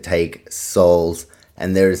to take souls.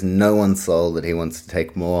 And there is no one's soul that he wants to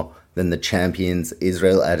take more than the champion's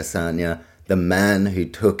Israel Adesanya, the man who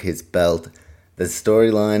took his belt. The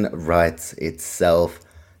storyline writes itself.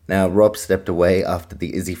 Now, Rob stepped away after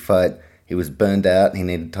the Izzy fight. He was burned out. He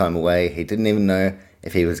needed time away. He didn't even know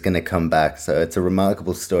if he was going to come back. So it's a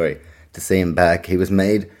remarkable story to see him back. He was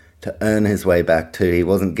made to earn his way back too. He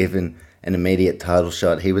wasn't given an immediate title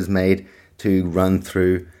shot. He was made to run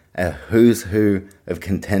through a who's who of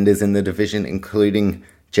contenders in the division, including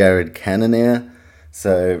Jared Cannonier.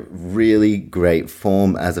 So really great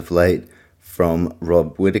form as of late from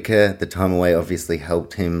Rob Whittaker. The time away obviously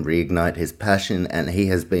helped him reignite his passion, and he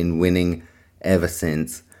has been winning ever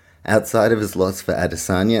since. Outside of his loss for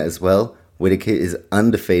Adesanya as well, Whittaker is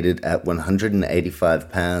undefeated at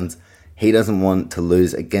 185 pounds. He doesn't want to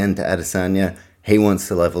lose again to Adesanya. He wants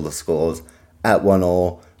to level the scores at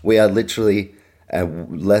 1-1. We are literally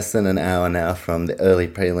less than an hour now from the early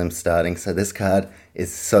prelims starting, so this card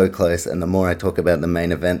is so close, and the more I talk about the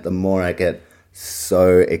main event, the more I get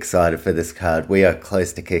so excited for this card. We are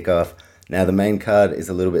close to kickoff. Now, the main card is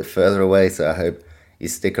a little bit further away, so I hope you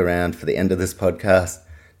stick around for the end of this podcast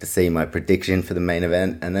to see my prediction for the main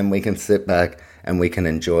event, and then we can sit back and we can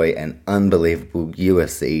enjoy an unbelievable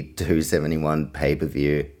UFC 271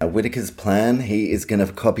 pay-per-view. Now, Whittaker's plan, he is going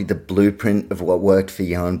to copy the blueprint of what worked for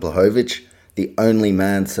Jan Blachowicz, the only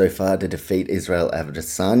man so far to defeat Israel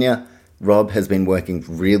Adesanya. Rob has been working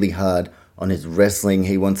really hard on his wrestling.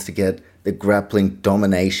 He wants to get the grappling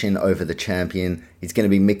domination over the champion. He's going to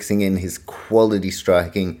be mixing in his quality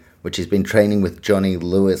striking, which he's been training with Johnny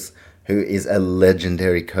Lewis, who is a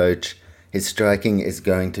legendary coach. His striking is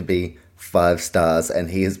going to be 5 stars,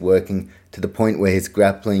 and he is working to the point where his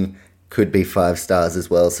grappling could be 5 stars as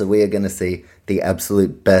well. So we are going to see the the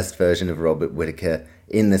absolute best version of Robert Whittaker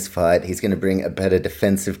in this fight. He's going to bring a better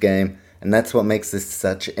defensive game, and that's what makes this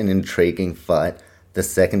such an intriguing fight the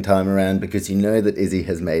second time around, because you know that Izzy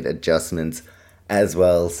has made adjustments as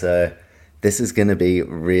well. So this is going to be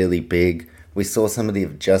really big. We saw some of the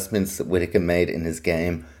adjustments that Whittaker made in his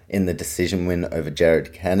game in the decision win over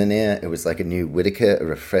Jared Cannonier. It was like a new Whittaker, a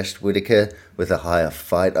refreshed Whittaker with a higher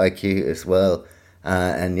fight IQ as well.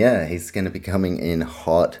 And yeah, he's going to be coming in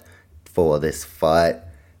hot for this fight.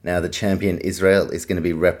 Now, the champion Israel is going to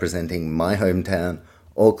be representing my hometown,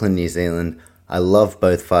 Auckland, New Zealand. I love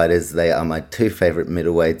both fighters. They are my two favorite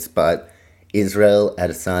middleweights, but Israel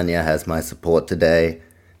Adesanya has my support today.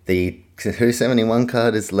 The 271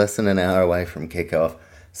 card is less than an hour away from kickoff,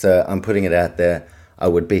 so I'm putting it out there. I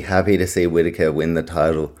would be happy to see Whittaker win the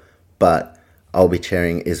title, but I'll be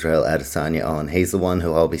cheering Israel Adesanya on. He's the one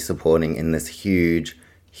who I'll be supporting in this huge,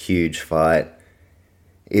 huge fight.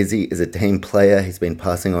 Izzy is a team player. He's been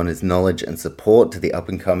passing on his knowledge and support to the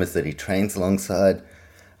up-and-comers that he trains alongside.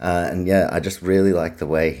 And yeah, I just really like the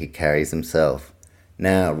way he carries himself.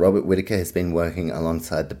 Now, Robert Whittaker has been working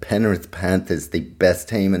alongside the Penrith Panthers, the best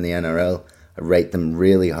team in the NRL. I rate them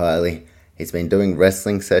really highly. He's been doing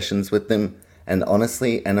wrestling sessions with them. And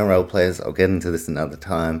honestly, NRL players, I'll get into this another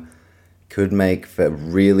time, could make for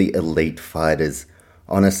really elite fighters.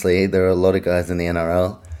 Honestly, there are a lot of guys in the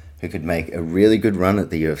NRL who could make a really good run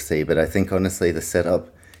at the UFC, but I think honestly the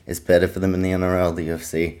setup is better for them in the NRL. The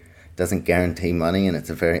UFC doesn't guarantee money, and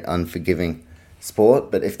it's a very unforgiving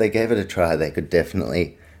sport, but if they gave it a try, they could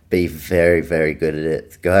definitely be very, very good at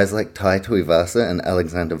it. Guys like Tai Tuivasa and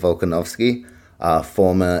Alexander Volkanovski are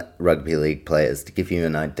former rugby league players, to give you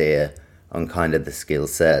an idea on kind of the skill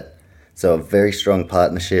set. So a very strong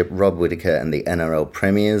partnership, Rob Whittaker and the NRL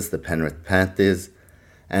Premiers, the Penrith Panthers.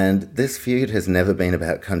 And this feud has never been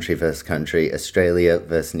about country versus country, Australia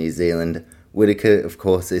versus New Zealand. Whittaker, of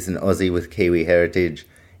course, is an Aussie with Kiwi heritage.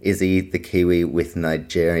 Izzy, the Kiwi with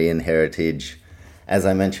Nigerian heritage. As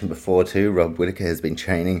I mentioned before too, Rob Whittaker has been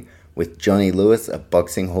training with Johnny Lewis, a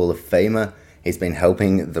boxing Hall of Famer. He's been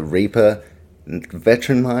helping the Reaper.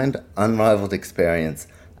 Veteran mind, unrivaled experience,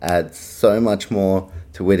 adds so much more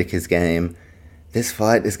to Whittaker's game. This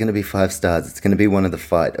fight is going to be 5 stars. It's going to be one of the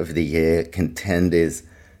fight of the year contenders.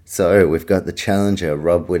 So we've got the challenger,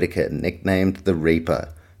 Rob Whittaker, nicknamed the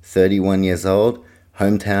Reaper, 31 years old,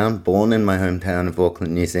 hometown, born in my hometown of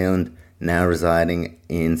Auckland, New Zealand, now residing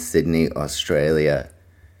in Sydney, Australia.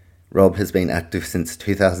 Rob has been active since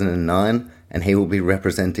 2009, and he will be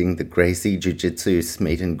representing the Gracie Jiu-Jitsu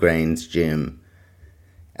Smeaton Grange Gym.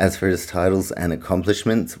 As for his titles and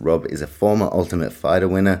accomplishments, Rob is a former Ultimate Fighter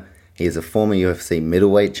winner. He is a former UFC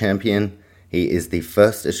middleweight champion. He is the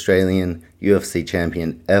first Australian UFC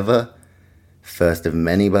champion ever. First of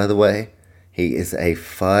many, by the way. He is a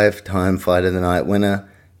 5-time Fight of the Night winner.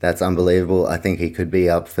 That's unbelievable. I think he could be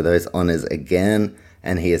up for those honours again.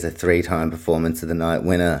 And he is a 3-time Performance of the Night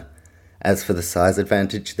winner. As for the size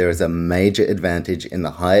advantage, there is a major advantage in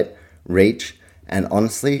the height, reach, and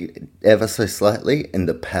honestly, ever so slightly, in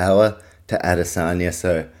the power to Adesanya.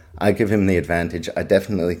 So I give him the advantage. I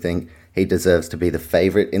definitely think he deserves to be the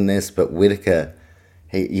favourite in this. But Whittaker,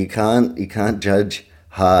 you can't judge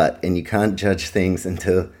heart, and you can't judge things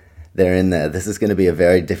until they're in there. This is going to be a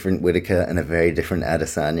very different Whittaker and a very different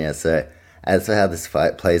Adesanya. So as for how this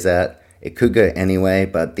fight plays out, it could go anyway,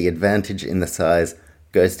 but the advantage in the size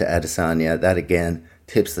goes to Adesanya. That again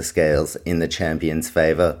tips the scales in the champion's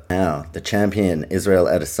favour. Now, the champion, Israel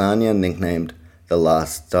Adesanya, nicknamed the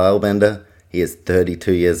Last Stylebender. He is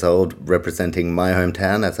 32 years old, representing my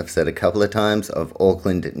hometown, as I've said a couple of times, of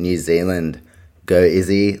Auckland, New Zealand. Go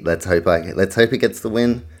Izzy. Let's hope he gets the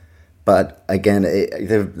win. But again,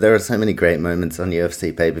 there are so many great moments on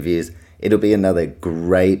UFC pay-per-views. It'll be another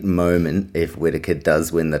great moment if Whittaker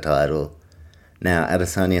does win the title. Now,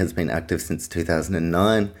 Adesanya has been active since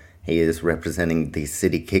 2009. He is representing the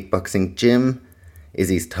City Kickboxing Gym.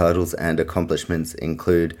 Izzy's titles and accomplishments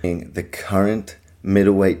include being the current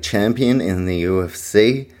middleweight champion in the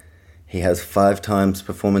UFC. He has 5 times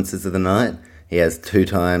Performances of the Night. He has 2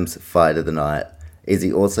 times Fight of the Night.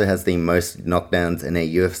 Izzy also has the most knockdowns in a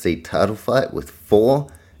UFC title fight with 4,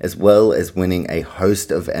 as well as winning a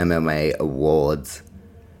host of MMA awards.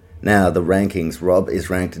 Now, the rankings. Rob is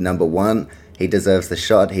ranked number 1. He deserves the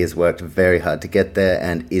shot. He has worked very hard to get there,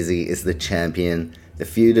 and Izzy is the champion. The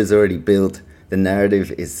feud is already built. The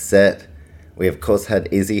narrative is set. We, of course, had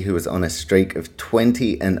Izzy, who was on a streak of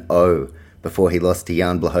 20-0 before he lost to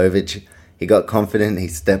Jan Blachowicz. He got confident. He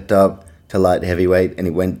stepped up to light heavyweight, and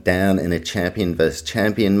he went down in a champion versus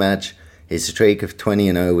champion match. His streak of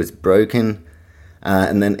 20-0 was broken,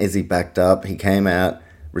 and then Izzy backed up. He came out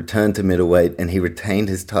returned to middleweight, and he retained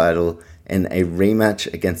his title in a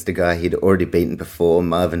rematch against a guy he'd already beaten before,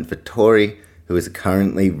 Marvin Vettori, who is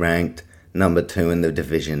currently ranked number 2 in the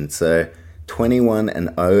division. So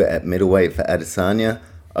 21-0 at middleweight for Adesanya,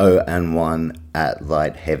 0-1 at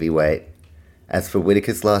light heavyweight. As for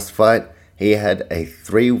Whittaker's last fight, he had a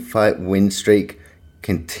 3-fight win streak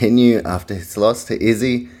continue after his loss to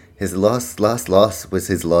Izzy. His last loss was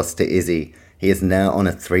his loss to Izzy. He is now on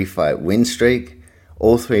a 3-fight win streak.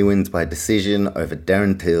 All 3 wins by decision over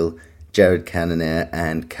Darren Till, Jared Cannonier,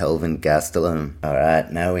 and Kelvin Gastelum.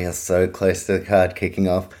 Alright, now we are so close to the card kicking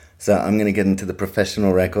off. So I'm going to get into the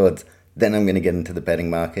professional records, then I'm going to get into the betting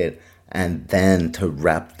market, and then to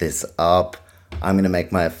wrap this up, I'm going to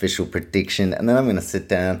make my official prediction, and then I'm going to sit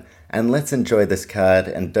down and let's enjoy this card.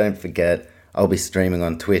 And don't forget, I'll be streaming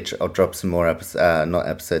on Twitch. I'll drop some more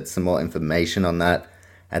some more information on that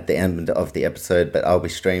at the end of the episode, but I'll be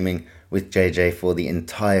streaming with JJ for the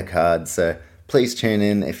entire card, so please tune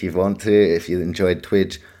in if you want to, if you enjoyed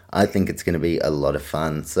Twitch. I think it's going to be a lot of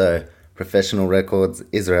fun. So, professional records,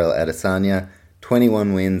 Israel Adesanya,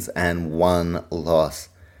 21 wins and 1 loss.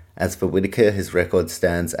 As for Whittaker, his record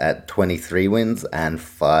stands at 23 wins and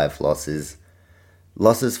 5 losses.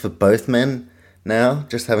 Losses for both men. Now,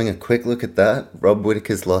 just having a quick look at that, Rob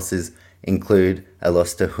Whittaker's losses include a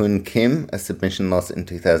loss to Hun Kim, a submission loss in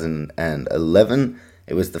 2011.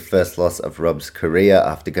 It was the first loss of Rob's career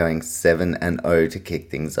after going 7-0 to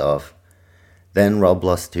kick things off. Then Rob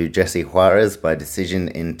lost to Jesse Juarez by decision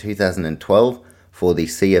in 2012 for the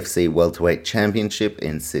CFC Welterweight Championship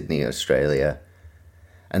in Sydney, Australia.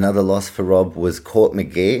 Another loss for Rob was Court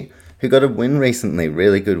McGee, who got a win recently,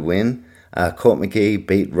 really good win. Court McGee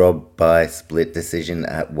beat Rob by split decision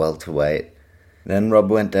at welterweight. Then Rob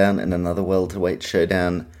went down in another welterweight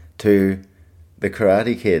showdown to the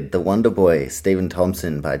Karate Kid, the Wonder Boy, Stephen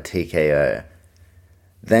Thompson by TKO.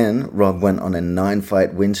 Then Rob went on a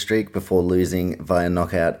 9-fight win streak before losing via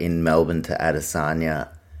knockout in Melbourne to Adesanya.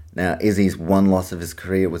 Now, Izzy's one loss of his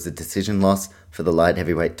career was a decision loss for the light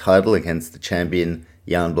heavyweight title against the champion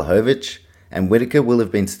Jan Blachowicz, and Whittaker will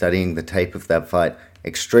have been studying the tape of that fight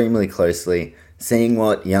extremely closely, seeing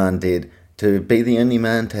what Jan did to be the only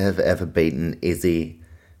man to have ever beaten Izzy.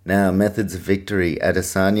 Now, methods of victory,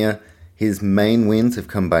 Adesanya, his main wins have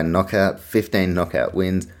come by knockout, 15 knockout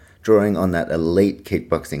wins, drawing on that elite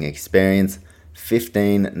kickboxing experience,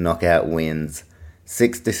 15 knockout wins.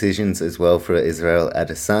 6 decisions as well for Israel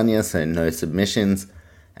Adesanya, so no submissions,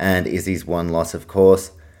 and Izzy's one loss, of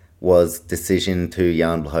course, was decision to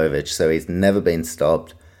Jan Blachowicz, so he's never been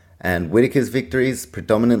stopped. And Whittaker's victories,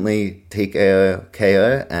 predominantly TKO,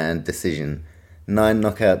 KO, and decision. 9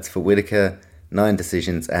 knockouts for Whittaker, 9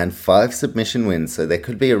 decisions, and 5 submission wins, so there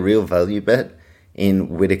could be a real value bet in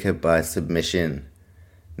Whittaker by submission.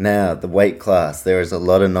 Now, the weight class. There is a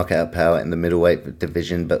lot of knockout power in the middleweight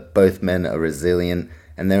division, but both men are resilient,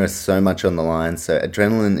 and there is so much on the line, so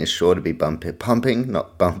adrenaline is sure to be pumping,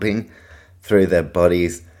 not bumping, through their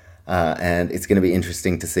bodies, and it's going to be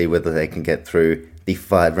interesting to see whether they can get through the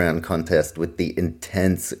 5-round contest with the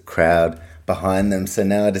intense crowd behind them. So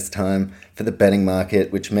now it is time for the betting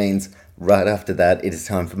market, which means right after that, it is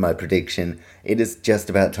time for my prediction. It is just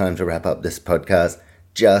about time to wrap up this podcast,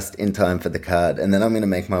 just in time for the card. And then I'm going to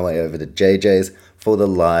make my way over to JJ's for the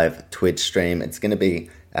live Twitch stream. It's going to be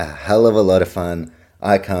a hell of a lot of fun.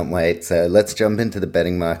 I can't wait. So let's jump into the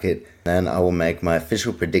betting market. Then I will make my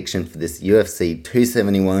official prediction for this UFC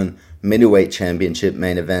 271 middleweight championship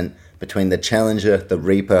main event between the challenger, the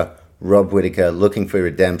Reaper, Rob Whittaker, looking for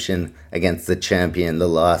redemption against the champion, the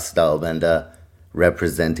last stylebender,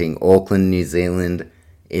 representing Auckland, New Zealand,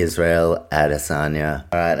 Israel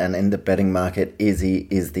Adesanya. Alright, and in the betting market, Izzy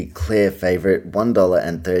is the clear favourite,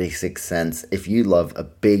 $1.36. If you love a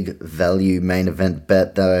big value main event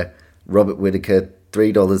bet though, Robert Whittaker,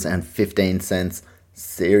 $3.15.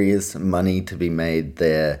 Serious money to be made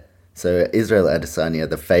there. So Israel Adesanya,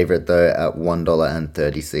 the favourite though, at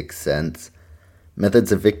 $1.36.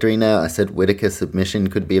 Methods of victory now. I said Whittaker submission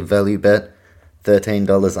could be a value bet.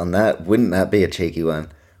 $13 on that. Wouldn't that be a cheeky one?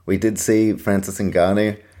 We did see Francis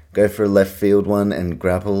Ngannou go for a left field one and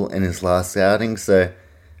grapple in his last outing, so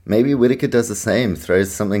maybe Whittaker does the same,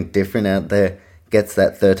 throws something different out there, gets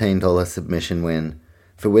that $13 submission win.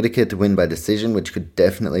 For Whittaker to win by decision, which could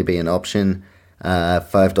definitely be an option,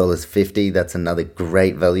 $5.50, that's another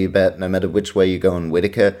great value bet. No matter which way you go on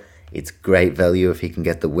Whittaker, it's great value if he can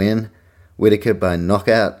get the win. Whittaker by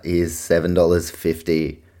knockout is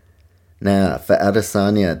 $7.50. Now, for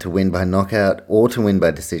Adesanya to win by knockout or to win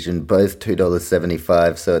by decision, both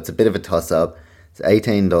 $2.75, so it's a bit of a toss-up. It's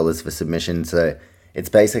 $18 for submission, so it's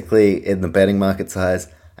basically in the betting market size.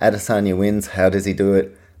 Adesanya wins, how does he do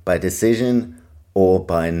it? by decision or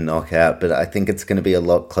by knockout, but I think it's going to be a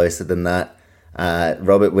lot closer than that.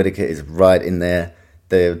 Robert Whittaker is right in there.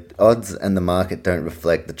 The odds and the market don't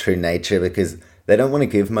reflect the true nature because they don't want to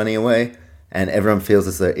give money away, and everyone feels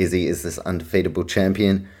as though Izzy is this undefeatable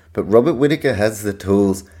champion. But Robert Whittaker has the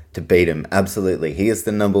tools to beat him, absolutely. He is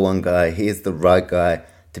the number one guy. He is the right guy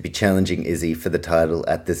to be challenging Izzy for the title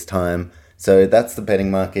at this time. So that's the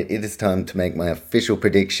betting market. It is time to make my official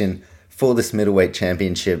prediction for this middleweight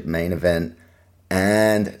championship main event.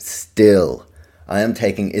 And still, I am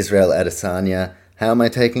taking Israel Adesanya. How am I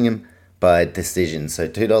taking him? By decision. So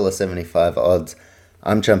 $2.75 odds.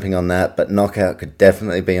 I'm jumping on that, but knockout could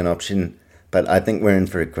definitely be an option. But I think we're in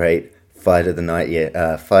for a great fight of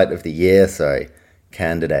the year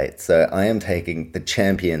candidate. So I am taking the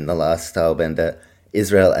champion, the last stylebender,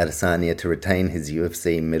 Israel Adesanya, to retain his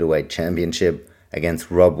UFC middleweight championship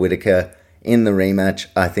against Rob Whittaker. In the rematch,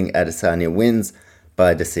 I think Adesanya wins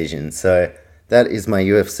by decision. So that is my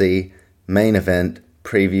UFC main event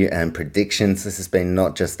preview and predictions. This has been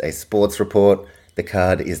not just a sports report. The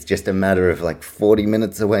card is just a matter of 40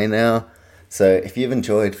 minutes away now. So if you've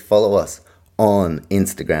enjoyed, follow us on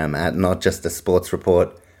Instagram at Not Just a Sports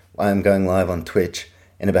Report. I'm going live on Twitch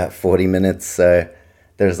in about 40 minutes, so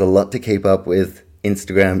there's a lot to keep up with.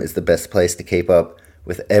 Instagram is the best place to keep up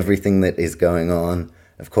with everything that is going on.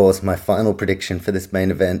 Of course, my final prediction for this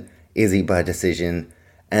main event, Izzy by decision.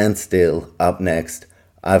 And still, up next,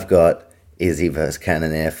 I've got Izzy versus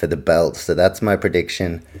Cannonier for the belt. So that's my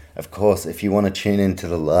prediction. Of course, if you want to tune into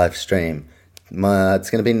the live stream,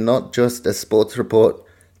 it's going to be Not Just a Sports Report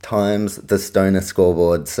times the Stoner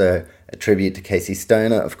scoreboard. So a tribute to Casey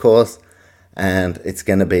Stoner, of course. And it's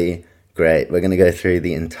going to be great. We're going to go through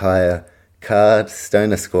the entire card,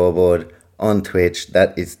 Stoner scoreboard on Twitch.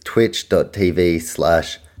 That is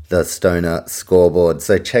twitch.tv/the Stoner scoreboard.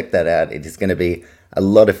 So check that out. It is going to be a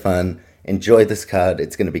lot of fun. Enjoy this card.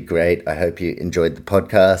 It's going to be great. I hope you enjoyed the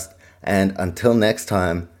podcast. And until next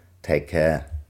time, take care.